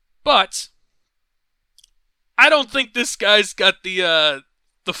 But I don't think this guy's got the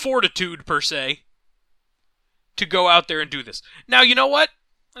fortitude, per se, to go out there and do this. Now, you know what?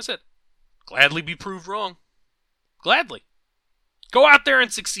 I said, gladly be proved wrong. Gladly. Go out there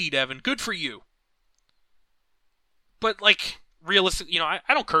and succeed, Evan. Good for you. But, realistically, I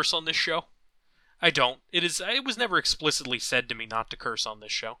don't curse on this show. I don't. It was never explicitly said to me not to curse on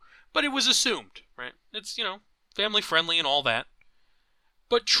this show. But it was assumed, right? It's, family friendly and all that.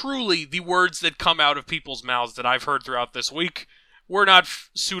 But truly, the words that come out of people's mouths that I've heard throughout this week were not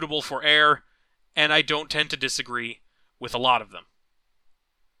suitable for air, and I don't tend to disagree with a lot of them.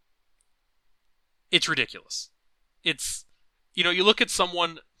 It's ridiculous. It's, you look at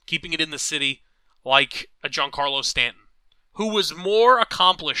someone keeping it in the city like a Giancarlo Stanton, who was more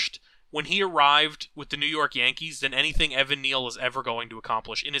accomplished when he arrived with the New York Yankees than anything Evan Neal is ever going to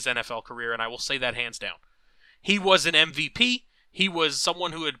accomplish in his NFL career, and I will say that hands down. He was an MVP. He was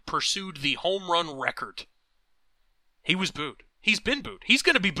someone who had pursued the home run record. He was booed. He's been booed. He's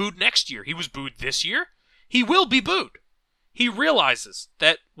going to be booed next year. He was booed this year. He will be booed. He realizes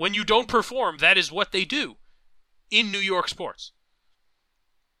that when you don't perform, that is what they do in New York sports.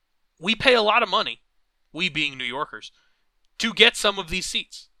 We pay a lot of money, we being New Yorkers, to get some of these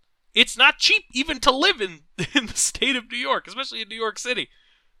seats. It's not cheap even to live in the state of New York, especially in New York City.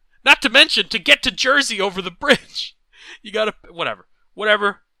 Not to mention to get to Jersey over the bridge. You gotta,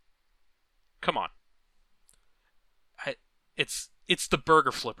 whatever. Come on. It's the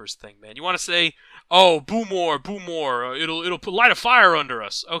burger flippers thing, man. You want to say, oh, boo more, it'll light a fire under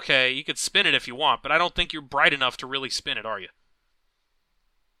us. Okay, you could spin it if you want, but I don't think you're bright enough to really spin it, are you?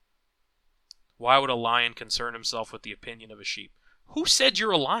 Why would a lion concern himself with the opinion of a sheep? Who said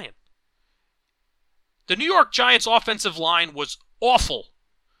you're a lion? The New York Giants offensive line was awful.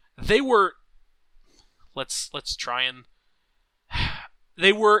 They were, let's try and,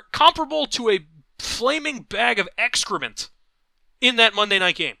 they were comparable to a flaming bag of excrement in that Monday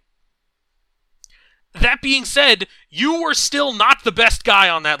night game. That being said, you were still not the best guy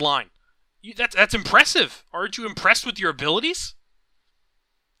on that line. That's impressive. Aren't you impressed with your abilities?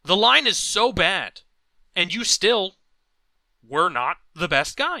 The line is so bad, and you still were not the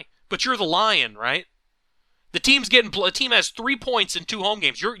best guy. But you're the lion, right? The team has 3 points in 2 home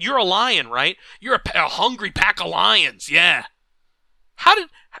games. You're a lion, right? You're a hungry pack of lions, yeah.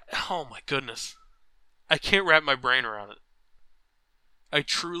 Oh my goodness. I can't wrap my brain around it. I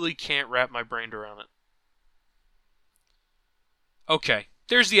truly can't wrap my brain around it. Okay,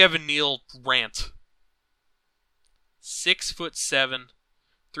 there's the Evan Neal rant. 6'7",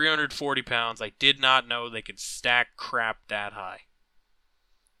 340 pounds. I did not know they could stack crap that high.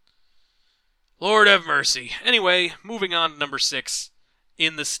 Lord have mercy. Anyway, moving on to number 6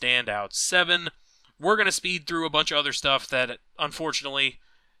 in the standout. 7, we're going to speed through a bunch of other stuff that, unfortunately,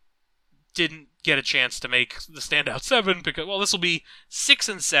 didn't get a chance to make the standout 7 because, well, this will be 6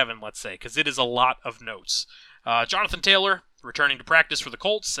 and 7, let's say, because it is a lot of notes. Jonathan Taylor returning to practice for the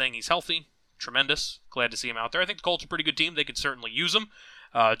Colts, saying he's healthy. Tremendous. Glad to see him out there. I think the Colts are a pretty good team. They could certainly use him.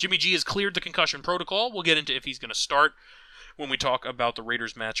 Jimmy G has cleared the concussion protocol. We'll get into if he's going to start when we talk about the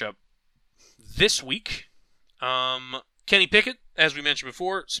Raiders matchup this week. Kenny Pickett, as we mentioned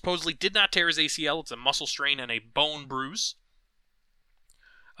before, supposedly did not tear his ACL. It's a muscle strain and a bone bruise.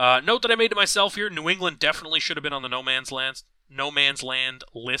 Note that I made to myself here, New England definitely should have been on the no man's land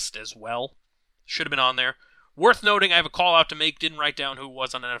list as well. Should have been on there. Worth noting, I have a call out to make. Didn't write down who it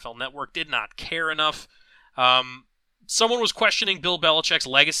was on NFL Network. Did not care enough. Someone was questioning Bill Belichick's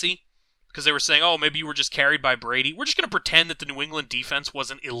legacy because they were saying, oh, maybe you were just carried by Brady. We're just going to pretend that the New England defense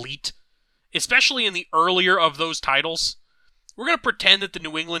wasn't elite, especially in the earlier of those titles. We're going to pretend that the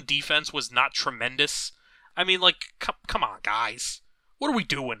New England defense was not tremendous. I mean, come on, guys. What are we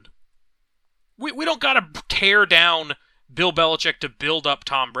doing? We don't got to tear down Bill Belichick to build up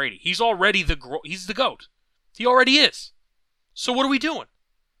Tom Brady. He's already he's the GOAT. He already is. So what are we doing?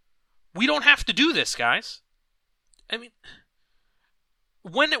 We don't have to do this, guys. I mean,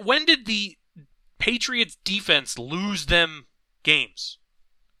 When did the Patriots defense lose them games?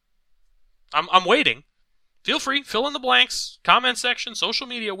 I'm waiting. Feel free, fill in the blanks, comment section, social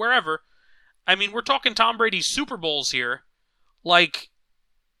media, wherever. I mean, we're talking Tom Brady's Super Bowls here. Like,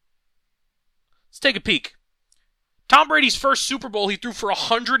 let's take a peek. Tom Brady's first Super Bowl, he threw for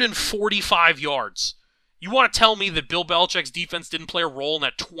 145 yards. You want to tell me that Bill Belichick's defense didn't play a role in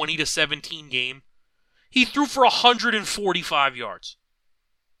that 20-17 game? He threw for 145 yards.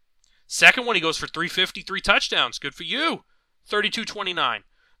 Second one, he goes for 350, 3 touchdowns. Good for you. 32-29.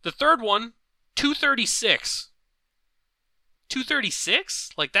 The third one, 236. 236?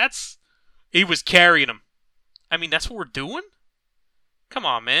 Like, he was carrying him. I mean, that's what we're doing? Come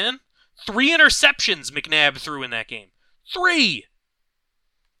on, man. 3 interceptions McNabb threw in that game. 3!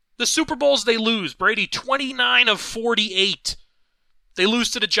 The Super Bowls they lose. Brady, 29 of 48. They lose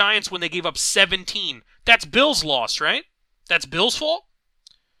to the Giants when they gave up 17. That's Bill's loss, right? That's Bill's fault?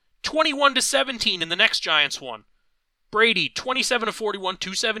 21-17 in the next Giants one. Brady, 27 of 41,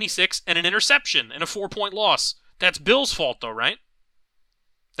 276, and an interception and a 4-point loss. That's Bill's fault, though, right?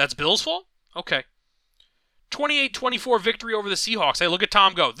 That's Bill's fault? Okay. 28-24 victory over the Seahawks. Hey, look at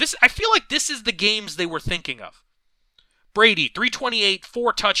Tom go. I feel like this is the games they were thinking of. Brady, 328,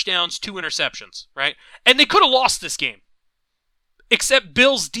 4 touchdowns, 2 interceptions, right? And they could have lost this game. Except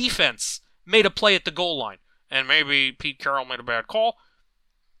Bill's defense made a play at the goal line. And maybe Pete Carroll made a bad call.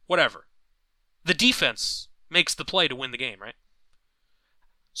 Whatever. The defense makes the play to win the game, right?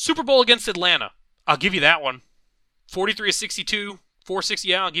 Super Bowl against Atlanta. I'll give you that one. 43-62, 460.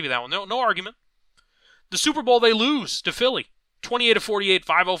 Yeah, I'll give you that one. No argument. The Super Bowl they lose to Philly. 28-48,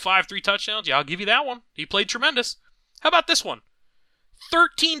 505, 3 touchdowns. Yeah, I'll give you that one. He played tremendous. How about this one?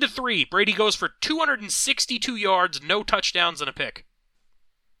 13-3. Brady goes for 262 yards, no touchdowns, and a pick.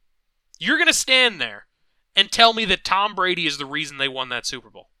 You're going to stand there and tell me that Tom Brady is the reason they won that Super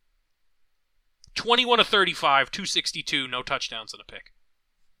Bowl. 21-35, 262, no touchdowns, and a pick.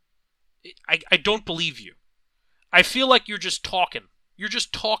 I don't believe you. I feel like you're just talking. You're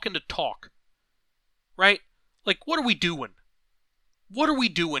just talking to talk. Right? Like, what are we doing? What are we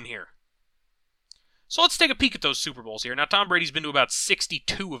doing here? So let's take a peek at those Super Bowls here. Now, Tom Brady's been to about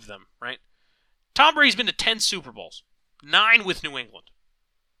 62 of them, right? Tom Brady's been to 10 Super Bowls, 9 with New England.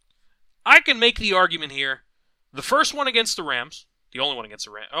 I can make the argument here, the first one against the Rams, the only one against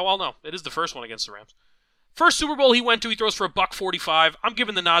the Rams. Oh, well, no, it is the first one against the Rams. First Super Bowl he went to, he throws for $145. I'm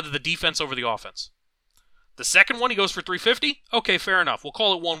giving the nod to the defense over the offense. The second one, he goes for 350. Okay, fair enough. We'll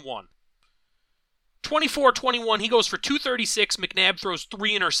call it 1-1. 24-21, he goes for 236. McNabb throws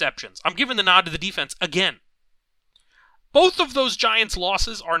 3 interceptions. I'm giving the nod to the defense again. Both of those Giants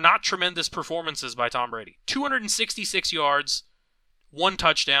losses are not tremendous performances by Tom Brady. 266 yards, 1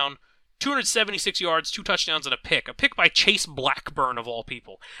 touchdown. 276 yards, 2 touchdowns, and a pick. A pick by Chase Blackburn, of all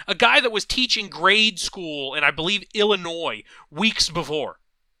people. A guy that was teaching grade school in, I believe, Illinois weeks before.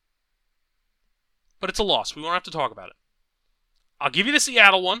 But it's a loss. We won't have to talk about it. I'll give you the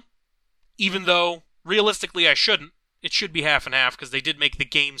Seattle one, even though, realistically, I shouldn't. It should be half and half because they did make the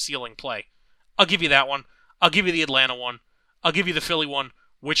game-sealing play. I'll give you that one. I'll give you the Atlanta one. I'll give you the Philly one,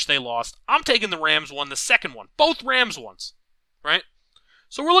 which they lost. I'm taking the Rams one, the second one. Both Rams ones, right?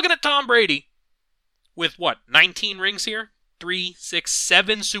 So we're looking at Tom Brady with, 19 rings here? 3, 6,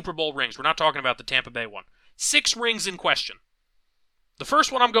 7 Super Bowl rings. We're not talking about the Tampa Bay one. 6 rings in question. The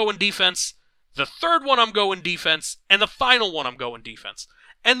first one I'm going defense. The third one I'm going defense. And the final one I'm going defense.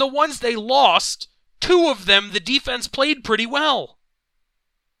 And the ones they lost, 2 of them, the defense played pretty well.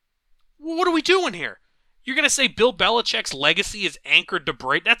 What are we doing here? You're going to say Bill Belichick's legacy is anchored to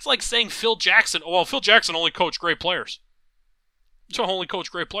Brady? That's like saying Phil Jackson. Oh, well, Phil Jackson only coached great players. So only coach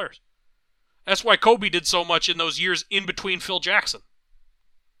great players. That's why Kobe did so much in those years in between Phil Jackson.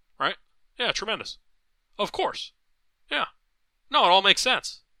 Right? Yeah, tremendous. Of course. Yeah. No, it all makes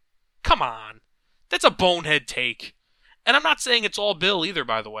sense. Come on. That's a bonehead take. And I'm not saying it's all Bill either,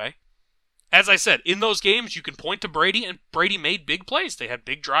 by the way. As I said, in those games, you can point to Brady, and Brady made big plays. They had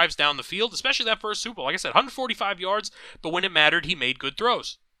big drives down the field, especially that first Super Bowl. Like I said, 145 yards, but when it mattered, he made good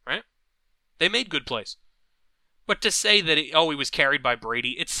throws. Right? They made good plays. But to say that, he was carried by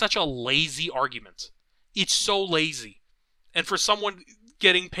Brady, it's such a lazy argument. It's so lazy. And for someone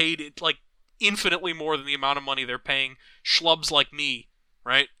getting paid, like, infinitely more than the amount of money they're paying schlubs like me,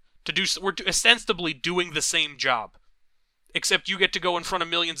 right? We're ostensibly doing the same job. Except you get to go in front of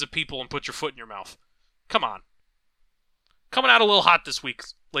millions of people and put your foot in your mouth. Come on. Coming out a little hot this week,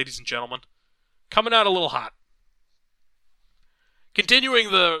 ladies and gentlemen. Coming out a little hot.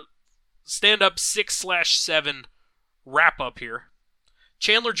 Continuing the stand-up 6/7 wrap-up here.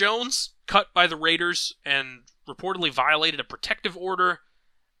 Chandler Jones, cut by the Raiders and reportedly violated a protective order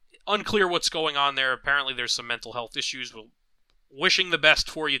Unclear what's going on there. Apparently there's some mental health issues. Well, wishing the best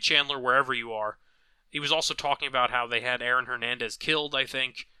for you, Chandler, wherever you are. He was also talking about how they had Aaron Hernandez killed, I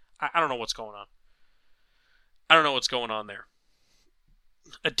think. I don't know what's going on. I don't know what's going on there.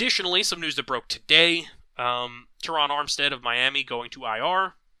 Additionally, some news that broke today. Teron Armstead of Miami going to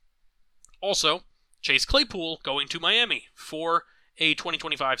IR. Also, Chase Claypool going to Miami for a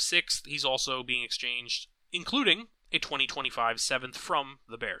 2025 6th. He's also being exchanged, including a 2025 7th from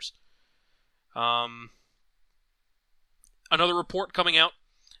the Bears. Another report coming out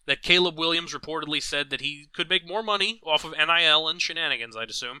that Caleb Williams reportedly said that he could make more money off of NIL and shenanigans,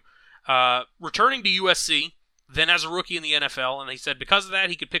 I'd assume, returning to USC than as a rookie in the NFL. And he said because of that,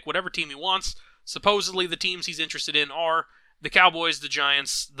 he could pick whatever team he wants. Supposedly, the teams he's interested in are the Cowboys, the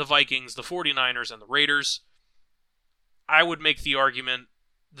Giants, the Vikings, the 49ers, and the Raiders. I would make the argument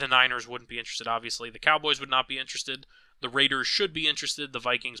the Niners wouldn't be interested, obviously. The Cowboys would not be interested. The Raiders should be interested. The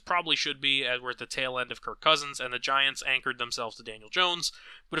Vikings probably should be, as we're at the tail end of Kirk Cousins, and the Giants anchored themselves to Daniel Jones.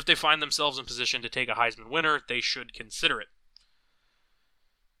 But if they find themselves in position to take a Heisman winner, they should consider it.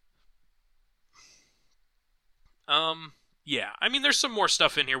 Yeah, I mean, there's some more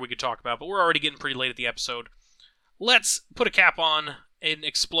stuff in here we could talk about, but we're already getting pretty late at the episode. Let's put a cap on an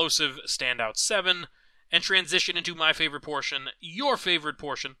explosive Standout 7 and transition into my favorite portion, your favorite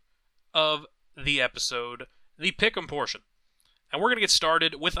portion of the episode, the Pick'em portion. And we're going to get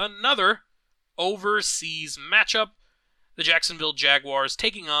started with another overseas matchup. The Jacksonville Jaguars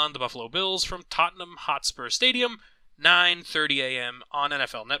taking on the Buffalo Bills from Tottenham Hotspur Stadium, 9:30 a.m. on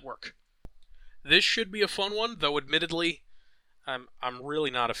NFL Network. This should be a fun one, though admittedly, I'm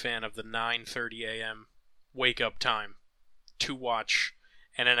really not a fan of the 9:30 a.m. wake-up time to watch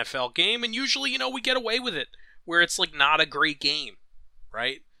an NFL game. And usually, we get away with it, where it's, not a great game,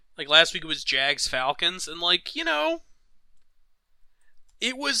 right? Like, last week it was Jags-Falcons, and,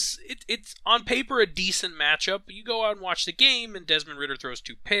 it's on paper a decent matchup, but you go out and watch the game, and Desmond Ridder throws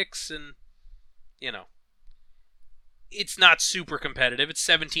 2 picks, and, it's not super competitive. It's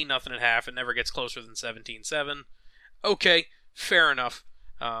 17-0 at half. It never gets closer than 17-7. Okay, fair enough.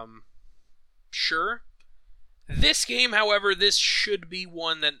 Sure. This game, however, this should be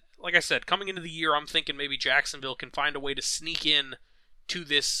one that, like I said, coming into the year, I'm thinking maybe Jacksonville can find a way to sneak in to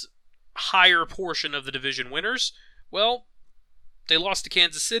this higher portion of the division winners. Well, they lost to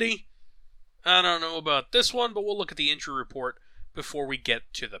Kansas City. I don't know about this one, but we'll look at the injury report before we get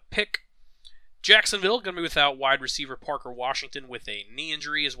to the pick. Jacksonville going to be without wide receiver Parker Washington with a knee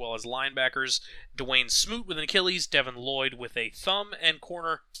injury, as well as linebackers Dwayne Smoot with an Achilles, Devin Lloyd with a thumb, and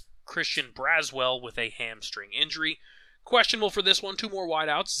corner Christian Braswell with a hamstring injury. Questionable for this one, 2 more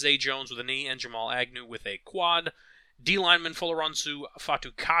wideouts, Zay Jones with a knee and Jamal Agnew with a quad. D-lineman Foloronsu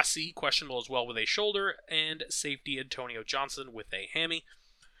Fatukasi, questionable as well with a shoulder, and safety Antonio Johnson with a hammy.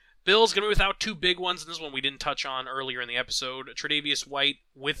 Bills going to be without 2 big ones, and this one we didn't touch on earlier in the episode. Tre'Davious White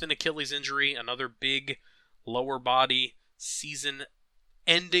with an Achilles injury, another big lower body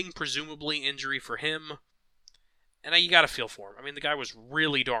season-ending, presumably, injury for him. And you got to feel for him. I mean, the guy was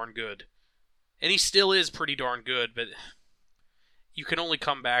really darn good. And he still is pretty darn good, but you can only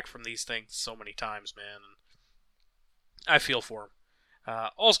come back from these things so many times, man. I feel for him.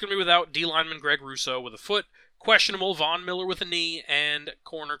 Also going to be without D-lineman Greg Russo with a foot, questionable Von Miller with a knee, and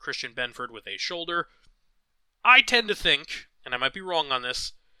corner Christian Benford with a shoulder. I tend to think, and I might be wrong on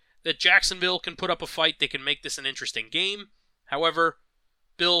this, that Jacksonville can put up a fight. They can make this an interesting game. However,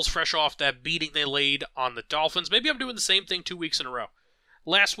 Bills fresh off that beating they laid on the Dolphins. Maybe I'm doing the same thing 2 weeks in a row.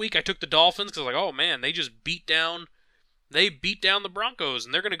 Last week I took the Dolphins because I was like, oh man, they beat down the Broncos,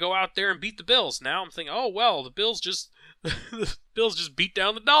 and they're going to go out there and beat the Bills. Now I'm thinking, oh well, the Bills just beat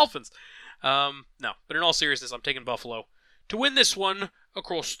down the Dolphins. No, but in all seriousness, I'm taking Buffalo to win this one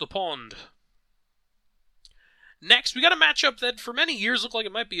across the pond. Next, we got a matchup that for many years looked like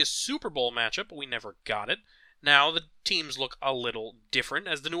it might be a Super Bowl matchup, but we never got it. Now, the teams look a little different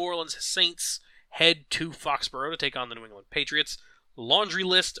as the New Orleans Saints head to Foxborough to take on the New England Patriots. Laundry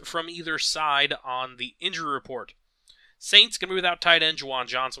list from either side on the injury report. Saints going to be without tight end Juwan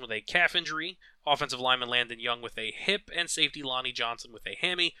Johnson with a calf injury, offensive lineman Landon Young with a hip, and safety Lonnie Johnson with a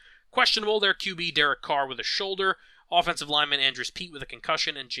hammy. Questionable, their QB Derek Carr with a shoulder, offensive lineman Andrews Pete with a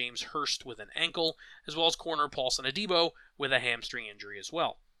concussion, and James Hurst with an ankle, as well as corner Paulson Adebo with a hamstring injury as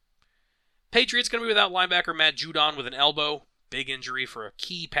well. Patriots going to be without linebacker Matt Judon with an elbow, big injury for a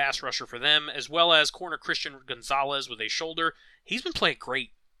key pass rusher for them, as well as corner Christian Gonzalez with a shoulder. He's been playing great,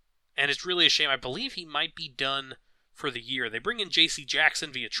 and it's really a shame. I believe he might be done for the year. They bring in J.C.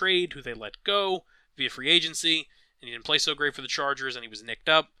 Jackson via trade, who they let go via free agency, and he didn't play so great for the Chargers, and he was nicked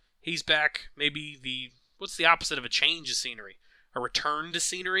up. He's back. Maybe what's the opposite of a change of scenery? A return to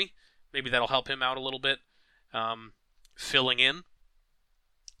scenery? Maybe that'll help him out a little bit, filling in.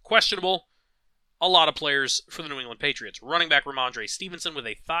 Questionable, a lot of players for the New England Patriots. Running back Ramondre Stevenson with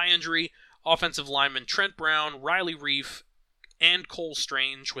a thigh injury. Offensive lineman Trent Brown, Riley Reif, and Cole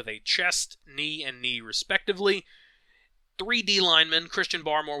Strange with a chest, knee, and knee respectively. 3 D linemen, Christian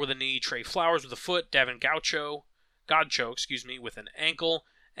Barmore with a knee, Trey Flowers with a foot, Davin Godcho, with an ankle,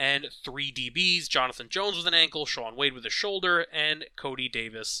 and 3 DBs, Jonathan Jones with an ankle, Sean Wade with a shoulder, and Cody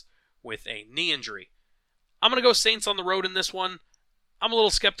Davis with a knee injury. I'm going to go Saints on the road in this one. I'm a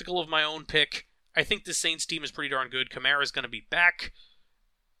little skeptical of my own pick. I think the Saints team is pretty darn good. Kamara's going to be back.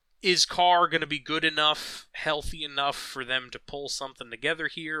 Is Carr going to be good enough, healthy enough for them to pull something together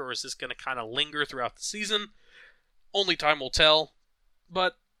here, or is this going to kind of linger throughout the season? Only time will tell,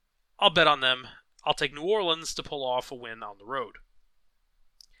 but I'll bet on them. I'll take New Orleans to pull off a win on the road.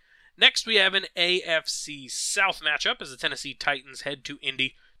 Next, we have an AFC South matchup as the Tennessee Titans head to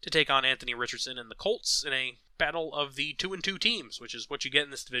Indy to take on Anthony Richardson and the Colts in a battle of the 2-2 teams, which is what you get in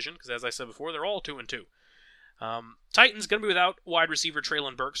this division, because as I said before, they're all 2-2. Titans going to be without wide receiver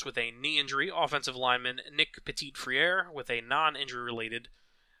Treylon Burks with a knee injury, offensive lineman Nick Petit-Frere with a non-injury related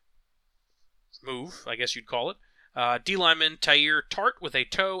move, I guess you'd call it. D lineman Tyre Tart with a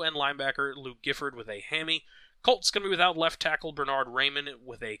toe, and linebacker Luke Gifford with a hammy. Colts going to be without left tackle Bernard Raymond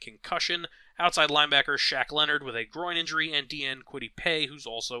with a concussion, outside linebacker Shaq Leonard with a groin injury, and DN Kwity Paye, who's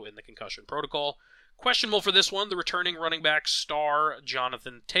also in the concussion protocol. Questionable for this one, the returning running back star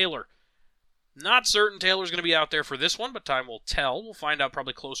Jonathan Taylor. Not certain Taylor's going to be out there for this one, but time will tell. We'll find out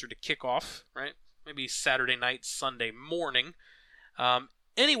probably closer to kickoff, right? Maybe Saturday night, Sunday morning.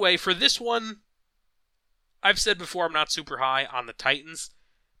 Anyway, for this one, I've said before I'm not super high on the Titans,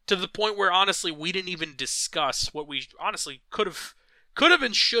 to the point where, honestly, we didn't even discuss what we honestly could have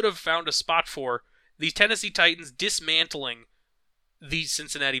and should have found a spot for, the Tennessee Titans dismantling the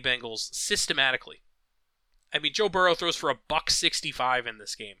Cincinnati Bengals systematically. I mean, Joe Burrow throws for $165 in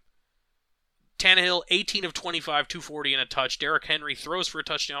this game. Tannehill, 18 of 25, 240 and a touch. Derrick Henry throws for a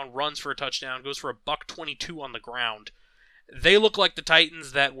touchdown, runs for a touchdown, goes for $122 on the ground. They look like the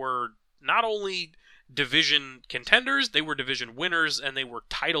Titans that were not only division contenders, they were division winners, and they were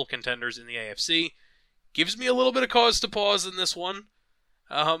title contenders in the AFC. Gives me a little bit of cause to pause in this one.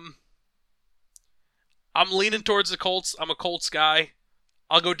 I'm leaning towards the Colts. I'm a Colts guy.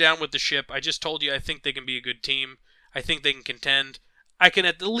 I'll go down with the ship. I just told you I think they can be a good team. I think they can contend.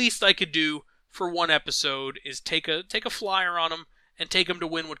 The least I could do for one episode is take a flyer on them and take them to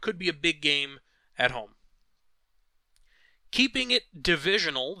win what could be a big game at home. Keeping it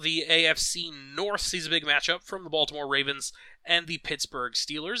divisional, the AFC North sees a big matchup from the Baltimore Ravens and the Pittsburgh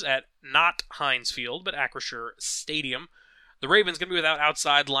Steelers at not Heinz Field, but Acrisure Stadium. The Ravens going to be without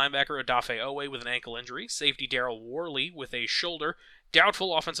outside linebacker Odafe Owe with an ankle injury, safety Darryl Worley with a shoulder,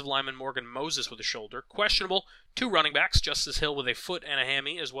 doubtful offensive lineman Morgan Moses with a shoulder, questionable 2 running backs, Justice Hill with a foot and a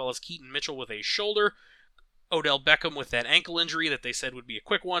hammy, as well as Keaton Mitchell with a shoulder, Odell Beckham with that ankle injury that they said would be a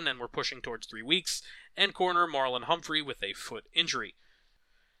quick one, and we're pushing towards 3 weeks, and corner Marlon Humphrey with a foot injury.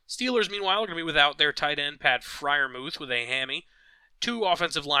 Steelers, meanwhile, are going to be without their tight end Pat Freiermuth with a hammy, 2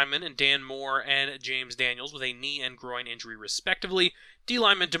 offensive linemen, and Dan Moore and James Daniels with a knee and groin injury respectively, D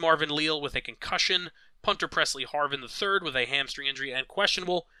lineman DeMarvin Leal with a concussion, punter Presley Harvin III with a hamstring injury, and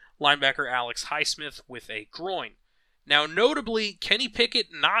questionable linebacker Alex Highsmith with a groin. Now, notably, Kenny Pickett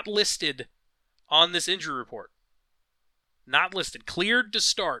not listed on this injury report. Not listed. Cleared to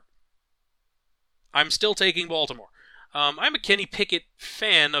start. I'm still taking Baltimore. I'm a Kenny Pickett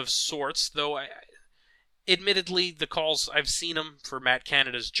fan of sorts, though admittedly the calls I've seen him for Matt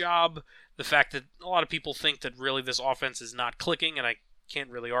Canada's job, the fact that a lot of people think that really this offense is not clicking, and I can't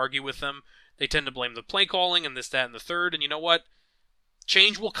really argue with them. They tend to blame the play calling and this, that, and the third, and you know what?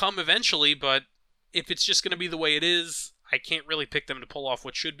 Change will come eventually, but if it's just going to be the way it is, I can't really pick them to pull off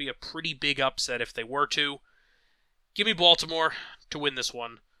what should be a pretty big upset if they were to. Give me Baltimore to win this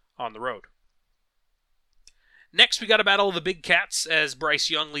one on the road. Next, we got a battle of the Big Cats as Bryce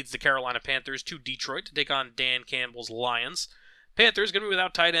Young leads the Carolina Panthers to Detroit to take on Dan Campbell's Lions. Panthers going to be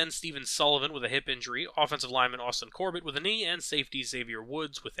without tight end Stephen Sullivan with a hip injury, offensive lineman Austin Corbett with a knee, and safety Xavier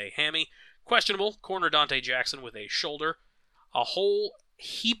Woods with a hammy. Questionable, corner Dante Jackson with a shoulder. A whole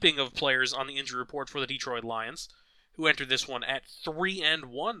heaping of players on the injury report for the Detroit Lions, who entered this one at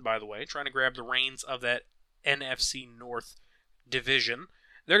 3-1, by the way, trying to grab the reins of that NFC North division.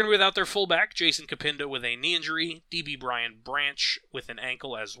 They're going to be without their fullback, Jason Capindo, with a knee injury, DB Brian Branch with an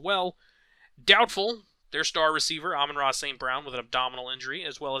ankle as well. Doubtful, their star receiver, Amon-Ra St. Brown, with an abdominal injury,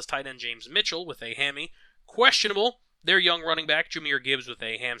 as well as tight end James Mitchell with a hammy. Questionable, their young running back, Jahmyr Gibbs, with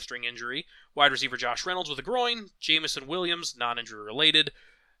a hamstring injury. Wide receiver Josh Reynolds with a groin. Jamison Williams, non-injury related.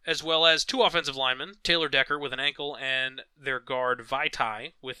 as well as 2 offensive linemen, Taylor Decker with an ankle and their guard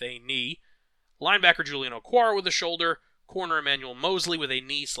Vaitai with a knee, linebacker Julian Okwara with a shoulder, corner Emmanuel Mosley with a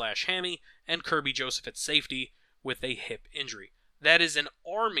knee/hammy, and Kirby Joseph at safety with a hip injury. That is an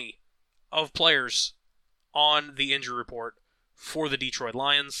army of players on the injury report for the Detroit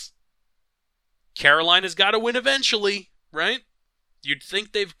Lions. Carolina's got to win eventually, right? You'd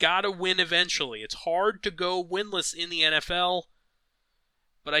think they've got to win eventually. It's hard to go winless in the NFL,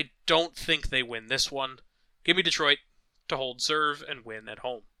 but I don't think they win this one. Give me Detroit to hold serve and win at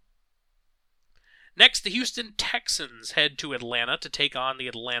home. Next, the Houston Texans head to Atlanta to take on the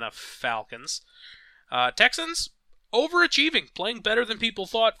Atlanta Falcons. Texans, overachieving, playing better than people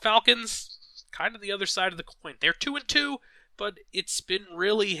thought. Falcons, kind of the other side of the coin. They're 2-2, but it's been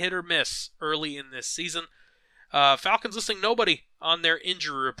really hit or miss early in this season. Falcons listing nobody on their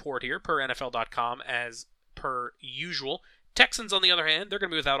injury report here, per NFL.com, as per usual. Texans, on the other hand, they're going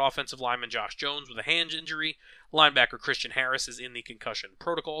to be without offensive lineman Josh Jones with a hand injury. Linebacker Christian Harris is in the concussion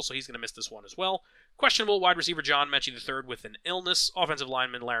protocol, so he's going to miss this one as well. Questionable wide receiver John Mechie III with an illness. Offensive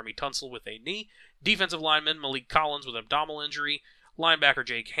lineman Laramie Tunsil with a knee. Defensive lineman Malik Collins with an abdominal injury. Linebacker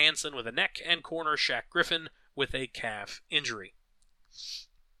Jake Hansen with a neck. And corner Shaq Griffin with a calf injury.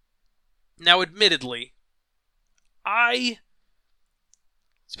 Now, admittedly, I,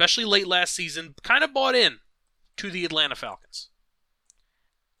 especially late last season, kind of bought in to the Atlanta Falcons.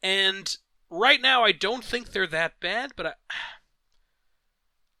 And right now, I don't think they're that bad, but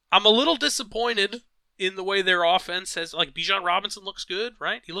I'm a little disappointed in the way their offense has, like, Bijan Robinson looks good,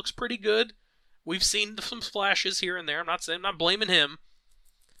 right? He looks pretty good. We've seen some flashes here and there. I'm not blaming him.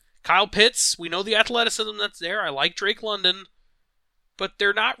 Kyle Pitts, we know the athleticism that's there. I like Drake London, but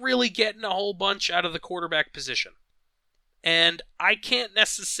they're not really getting a whole bunch out of the quarterback position. And I can't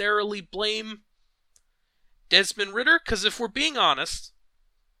necessarily blame Desmond Ridder, because if we're being honest,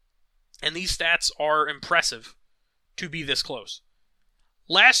 and these stats are impressive to be this close.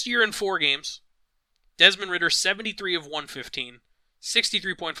 Last year in 4 games, Desmond Ridder, 73 of 115,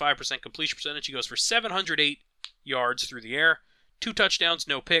 63.5% completion percentage. He goes for 708 yards through the air, 2 touchdowns,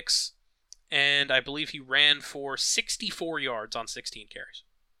 no picks, and I believe he ran for 64 yards on 16 carries.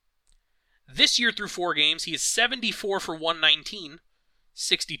 This year through 4 games, he is 74 for 119,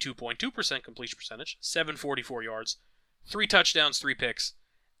 62.2% completion percentage, 744 yards, 3 touchdowns, 3 picks,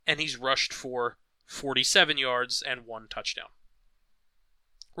 and he's rushed for 47 yards and 1 touchdown.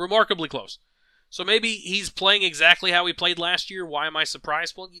 Remarkably close. So maybe he's playing exactly how he played last year. Why am I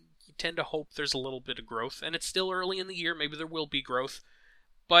surprised? Well, you tend to hope there's a little bit of growth, and it's still early in the year. Maybe there will be growth.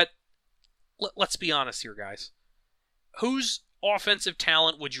 But let's be honest here, guys. Whose offensive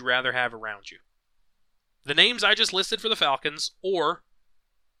talent would you rather have around you? The names I just listed for the Falcons, or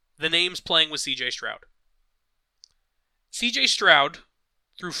the names playing with C.J. Stroud? C.J. Stroud,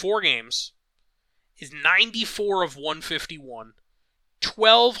 through 4 games, is 94 of 151,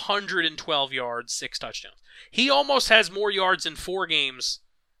 1,212 yards, 6 touchdowns. He almost has more yards in 4 games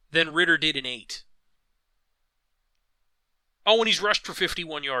than Ridder did in 8. Oh, and he's rushed for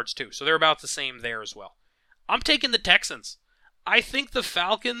 51 yards too, so they're about the same there as well. I'm taking the Texans. I think the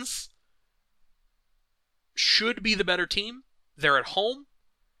Falcons should be the better team. They're at home.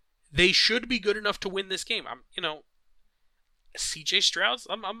 They should be good enough to win this game. CJ Stroud's,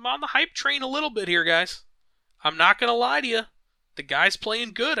 I'm on the hype train a little bit here, guys. I'm not going to lie to you. The guy's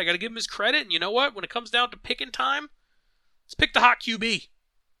playing good. I got to give him his credit. And you know what? When it comes down to picking time, let's pick the hot QB.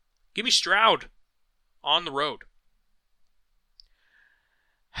 Give me Stroud on the road.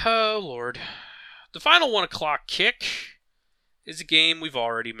 Oh, Lord. The final 1 o'clock kick is a game we've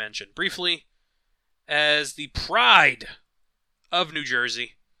already mentioned briefly as the pride of New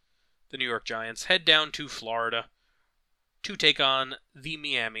Jersey, the New York Giants, head down to Florida to take on the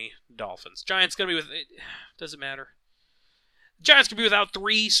Miami Dolphins. Giants going to be with... Does it matter? Giants going to be without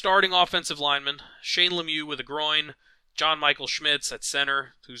 3 starting offensive linemen. Shane Lemieux with a groin. John Michael Schmitz at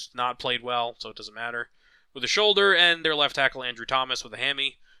center, who's not played well, so it doesn't matter, with a shoulder. And their left tackle, Andrew Thomas, with a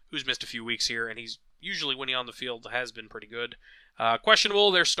hammy, who's missed a few weeks here. And he's usually, when he's on the field, has been pretty good.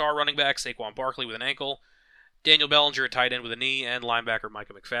 Questionable, their star running back, Saquon Barkley, with an ankle. Daniel Bellinger at tight end with a knee. And linebacker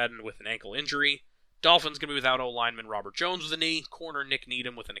Micah McFadden with an ankle injury. Dolphins going to be without O-lineman Robert Jones with a knee. Corner Nick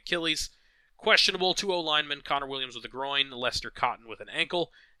Needham with an Achilles. Questionable, 2 O-linemen, Connor Williams with a groin, Lester Cotton with an ankle,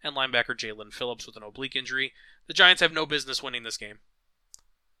 and linebacker Jalen Phillips with an oblique injury. The Giants have no business winning this game.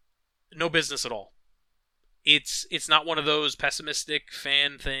 No business at all. It's not one of those pessimistic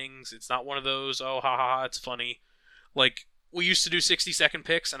fan things. It's not one of those, oh, ha, ha, ha, it's funny. Like, we used to do 60-second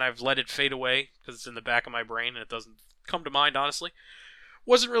picks, and I've let it fade away because it's in the back of my brain, and it doesn't come to mind, honestly.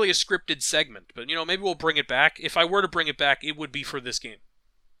 Wasn't really a scripted segment, but, maybe we'll bring it back. If I were to bring it back, it would be for this game.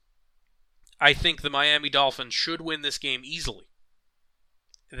 I think the Miami Dolphins should win this game easily.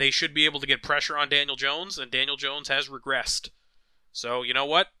 They should be able to get pressure on Daniel Jones, and Daniel Jones has regressed. So, you know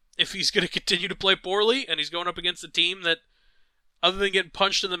what? If he's going to continue to play poorly, and he's going up against a team that, other than getting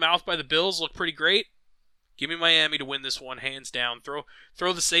punched in the mouth by the Bills, look pretty great, give me Miami to win this one, hands down.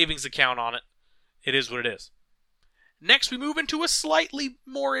 Throw the savings account on it. It is what it is. Next, we move into a slightly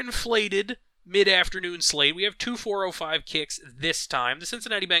more inflated mid-afternoon slate. We have two 4:05 kicks this time. The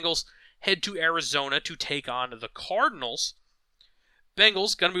Cincinnati Bengals head to Arizona to take on the Cardinals.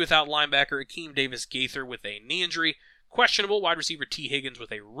 Bengals going to be without linebacker Akeem Davis-Gaither with a knee injury. Questionable wide receiver T. Higgins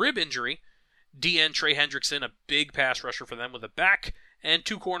with a rib injury. DN Trey Hendrickson, a big pass rusher for them with a back. And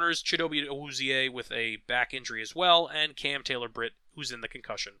two corners, Chidobe Awuzie with a back injury as well. And Cam Taylor-Britt, who's in the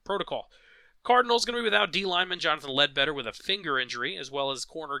concussion protocol. Cardinals going to be without D lineman Jonathan Ledbetter with a finger injury, as well as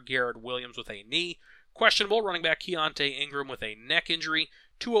corner Garrett Williams with a knee. Questionable running back Keontae Ingram with a neck injury.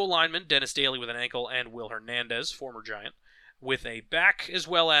 Two O-linemen, Dennis Daly with an ankle, and Will Hernandez, former Giant, with a back, as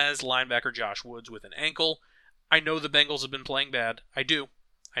well as linebacker Josh Woods with an ankle. I know the Bengals have been playing bad. I do.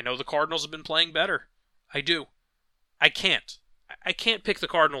 I know the Cardinals have been playing better. I do. I can't pick the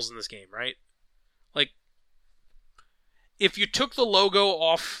Cardinals in this game, right? Like, if you took the logo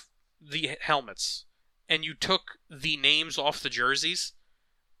off the helmets and you took the names off the jerseys,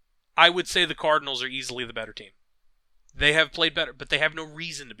 I would say the Cardinals are easily the better team. They have played better, but they have no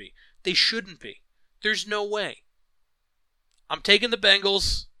reason to be. They shouldn't be. There's no way. I'm taking the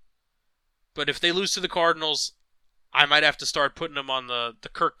Bengals, but if they lose to the Cardinals, I might have to start putting them on the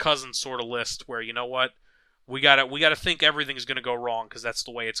Kirk Cousins sort of list where, you know what, we gotta think everything's going to go wrong because that's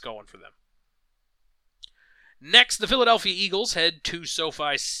the way it's going for them. Next, the Philadelphia Eagles head to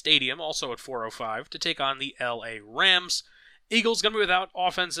SoFi Stadium, also at 4:05, to take on the LA Rams. Eagles going to be without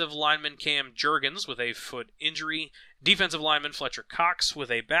offensive lineman Cam Jurgens with a foot injury, defensive lineman Fletcher Cox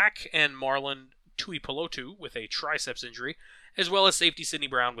with a back, and Marlon Tuipulotu with a triceps injury, as well as safety Sidney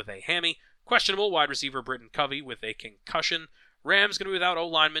Brown with a hammy. Questionable wide receiver Britton Covey with a concussion. Rams going to be without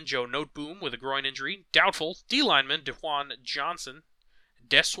O-lineman Joe Noteboom with a groin injury. Doubtful D-lineman Desjuan Johnson,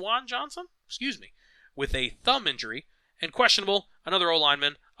 with a thumb injury. And questionable, another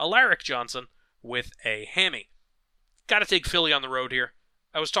O-lineman, Alaric Johnson, with a hammy. Got to take Philly on the road here.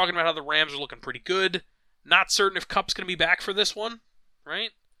 I was talking about how the Rams are looking pretty good. Not certain if Kupp's going to be back for this one,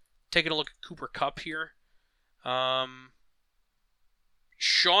 right? Taking a look at Cooper Kupp here.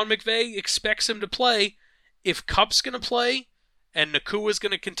 Sean McVay expects him to play. If Kupp's going to play and Nakua's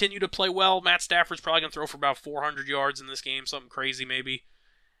going to continue to play well, Matt Stafford's probably going to throw for about 400 yards in this game, something crazy maybe.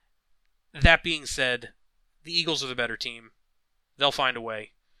 That being said, the Eagles are the better team. They'll find a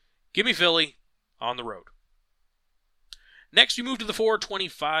way. Give me Philly on the road. Next, we move to the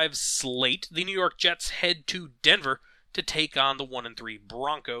 4:25 slate. The New York Jets head to Denver to take on the 1-3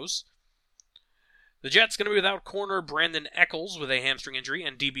 Broncos. The Jets going to be without corner Brandon Eccles with a hamstring injury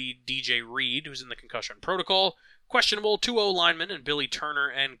and DB DJ Reed, who's in the concussion protocol. Questionable 2 O-linemen and Billy Turner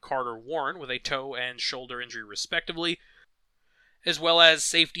and Carter Warren with a toe and shoulder injury respectively, as well as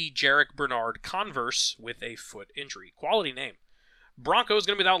safety Jarek Bernard Converse with a foot injury. Quality name. Broncos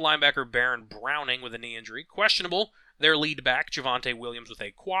going to be without linebacker Baron Browning with a knee injury. Questionable their lead back Javonte Williams with a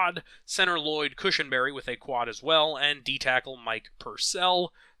quad, center Lloyd Cushenberry with a quad as well, and D-tackle Mike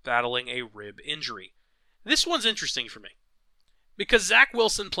Purcell battling a rib injury. This one's interesting for me because Zach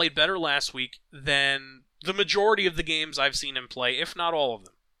Wilson played better last week than the majority of the games I've seen him play, if not all of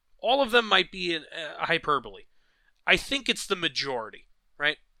them. All of them might be a hyperbole. I think it's the majority,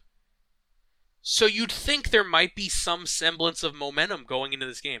 right? So you'd think there might be some semblance of momentum going into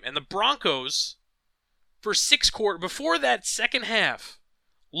this game. And the Broncos, for 6 quarters, before that second half,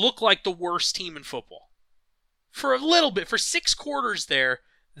 look like the worst team in football. For a little bit, for 6 quarters there,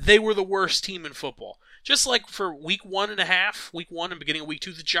 they were the worst team in football. Just like for week 1 and beginning of week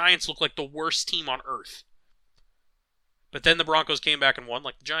 2, the Giants looked like the worst team on earth. But then the Broncos came back and won,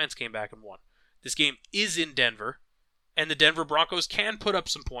 like the Giants came back and won. This game is in Denver, and the Denver Broncos can put up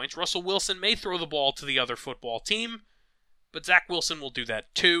some points. Russell Wilson may throw the ball to the other football team, but Zach Wilson will do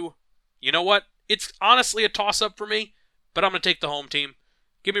that too. You know what? It's honestly a toss-up for me, but I'm going to take the home team.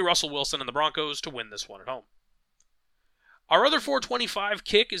 Give me Russell Wilson and the Broncos to win this one at home. Our other 4:25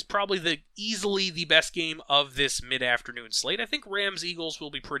 kick is probably easily the best game of this mid-afternoon slate. I think Rams-Eagles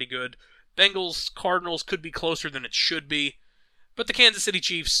will be pretty good. Bengals-Cardinals could be closer than it should be. But the Kansas City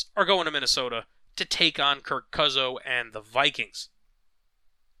Chiefs are going to Minnesota to take on Kirk Cousins and the Vikings.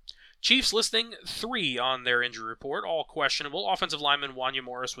 Chiefs listing 3 on their injury report, all questionable. Offensive lineman Wanya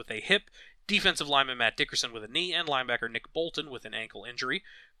Morris with a hip, defensive lineman Matt Dickerson with a knee, and linebacker Nick Bolton with an ankle injury.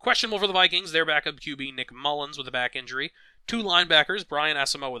 Questionable for the Vikings, their backup QB Nick Mullins with a back injury. Two linebackers, Brian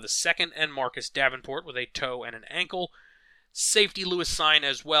Asamoah with a second, and Marcus Davenport with a toe and an ankle. Safety Lewis Sign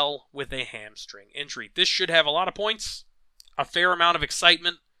as well with a hamstring injury. This should have a lot of points, a fair amount of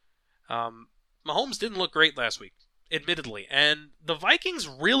excitement. Mahomes didn't look great last week, admittedly, and the Vikings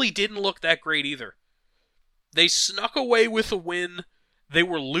really didn't look that great either. They snuck away with a win. They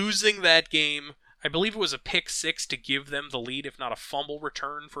were losing that game. I believe it was a pick six to give them the lead, if not a fumble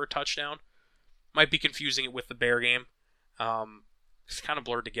return for a touchdown. Might be confusing it with the Bear game. It's kind of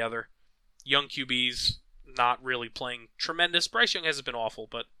blurred together. Young QBs not really playing tremendous. Bryce Young hasn't been awful,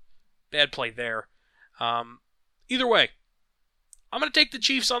 but bad play there. Either way, I'm going to take the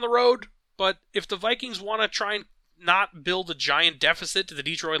Chiefs on the road, but if the Vikings want to try and not build a giant deficit to the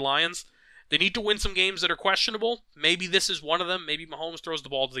Detroit Lions, they need to win some games that are questionable. Maybe this is one of them. Maybe Mahomes throws the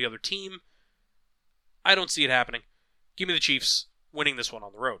ball to the other team. I don't see it happening. Give me the Chiefs winning this one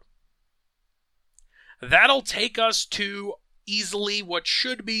on the road. That'll take us to easily what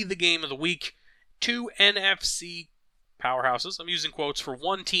should be the game of the week. Two NFC powerhouses. I'm using quotes for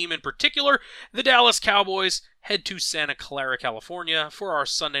one team in particular. The Dallas Cowboys head to Santa Clara, California for our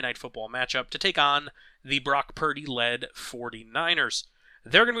Sunday Night Football matchup to take on the Brock Purdy-led 49ers.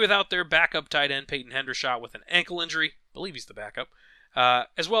 They're going to be without their backup tight end, Peyton Hendershot, with an ankle injury. I believe he's the backup.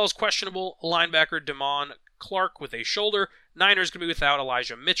 As well as questionable linebacker Damon Clark with a shoulder. Niners going to be without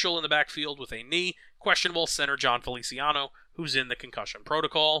Elijah Mitchell in the backfield with a knee. Questionable center John Feliciano, who's in the concussion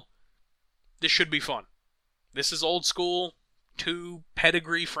protocol. This should be fun. This is old school, two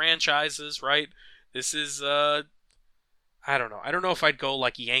pedigree franchises, right? This is, I don't know. I don't know if I'd go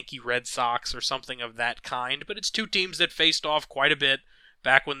like Yankee Red Sox or something of that kind, but it's two teams that faced off quite a bit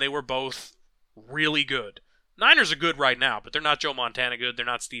back when they were both really good. Niners are good right now, but they're not Joe Montana good. They're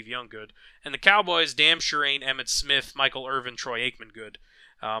not Steve Young good. And the Cowboys damn sure ain't Emmitt Smith, Michael Irvin, Troy Aikman good.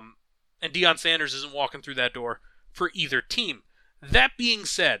 And Deion Sanders isn't walking through that door for either team. That being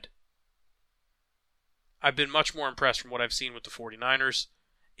said, I've been much more impressed from what I've seen with the 49ers.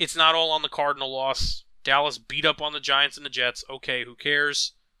 It's not all on the Cardinal loss. Dallas beat up on the Giants and the Jets. Okay, who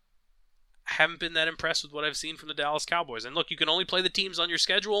cares? I haven't been that impressed with what I've seen from the Dallas Cowboys. And look, you can only play the teams on your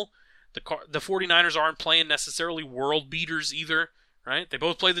schedule. The 49ers aren't playing necessarily world beaters either, right? They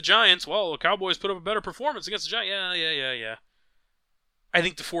both play the Giants. Well, the Cowboys put up a better performance against the Giants. Yeah. I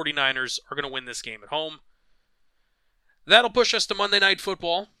think the 49ers are going to win this game at home. That'll push us to Monday Night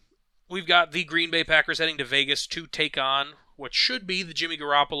Football. We've got the Green Bay Packers heading to Vegas to take on what should be the Jimmy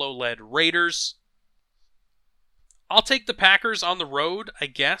Garoppolo-led Raiders. I'll take the Packers on the road, I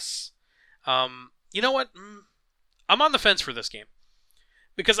guess. You know what? I'm on the fence for this game.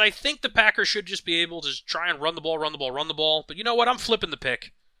 Because I think the Packers should just be able to try and run the ball. But you know what? I'm flipping the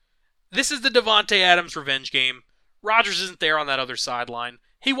pick. This is the Davante Adams revenge game. Rodgers isn't there on that other sideline.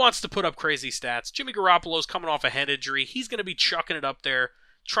 He wants to put up crazy stats. Jimmy Garoppolo's coming off a head injury. He's going to be chucking it up there,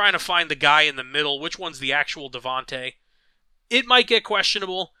 trying to find the guy in the middle. Which one's the actual Davante? It might get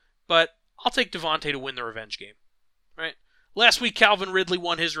questionable, but I'll take Davante to win the revenge game. Right? Last week, Calvin Ridley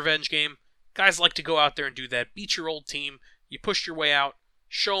won his revenge game. Guys like to go out there and do that. Beat your old team. You pushed your way out.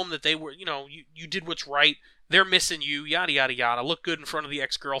 Show them that they were, you did what's right. They're missing you, yada, yada, yada. Look good in front of the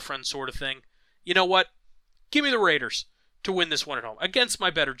ex-girlfriend sort of thing. You know what? Give me the Raiders to win this one at home, against my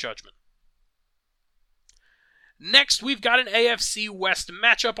better judgment. Next, we've got an AFC West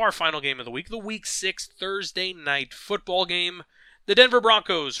matchup, our final game of the week, the Week 6 Thursday Night Football game. The Denver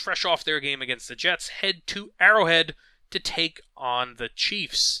Broncos, fresh off their game against the Jets, head to Arrowhead to take on the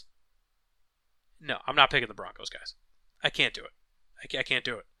Chiefs. No, I'm not picking the Broncos, guys. I can't do it. I can't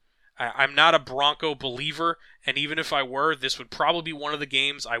do it. I'm not a Bronco believer, and even if I were, this would probably be one of the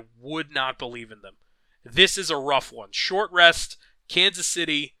games I would not believe in them. This is a rough one. Short rest, Kansas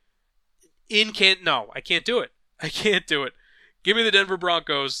City, No, I can't do it. I can't do it. Give me the Denver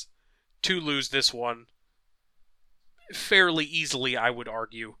Broncos to lose this one. Fairly easily, I would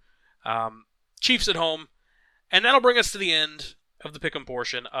argue. Chiefs at home. And that'll bring us to the end of the pick'em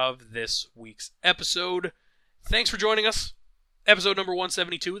portion of this week's episode. Thanks for joining us. Episode number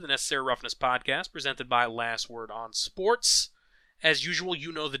 172 of the Necessary Roughness Podcast, presented by Last Word on Sports. As usual,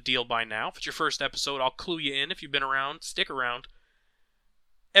 you know the deal by now. If it's your first episode, I'll clue you in. If you've been around, stick around.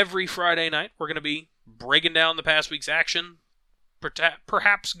 Every Friday night, we're going to be breaking down the past week's action.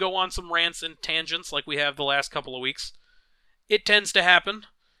 Perhaps go on some rants and tangents like we have the last couple of weeks. It tends to happen.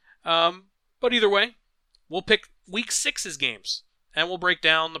 But either way, we'll pick Week 6's games. And we'll break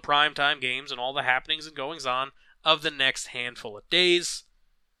down the primetime games and all the happenings and goings-on of the next handful of days.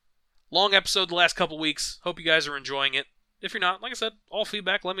 Long episode the last couple weeks. Hope you guys are enjoying it. If you're not, like I said, all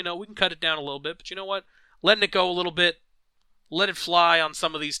feedback, let me know. We can cut it down a little bit. But you know what? Letting it go a little bit. Let it fly on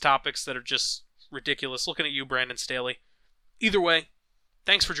some of these topics that are just ridiculous. Looking at you, Brandon Staley. Either way,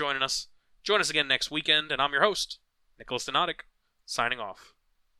 thanks for joining us. Join us again next weekend, and I'm your host, Nikolas Donadic, signing off.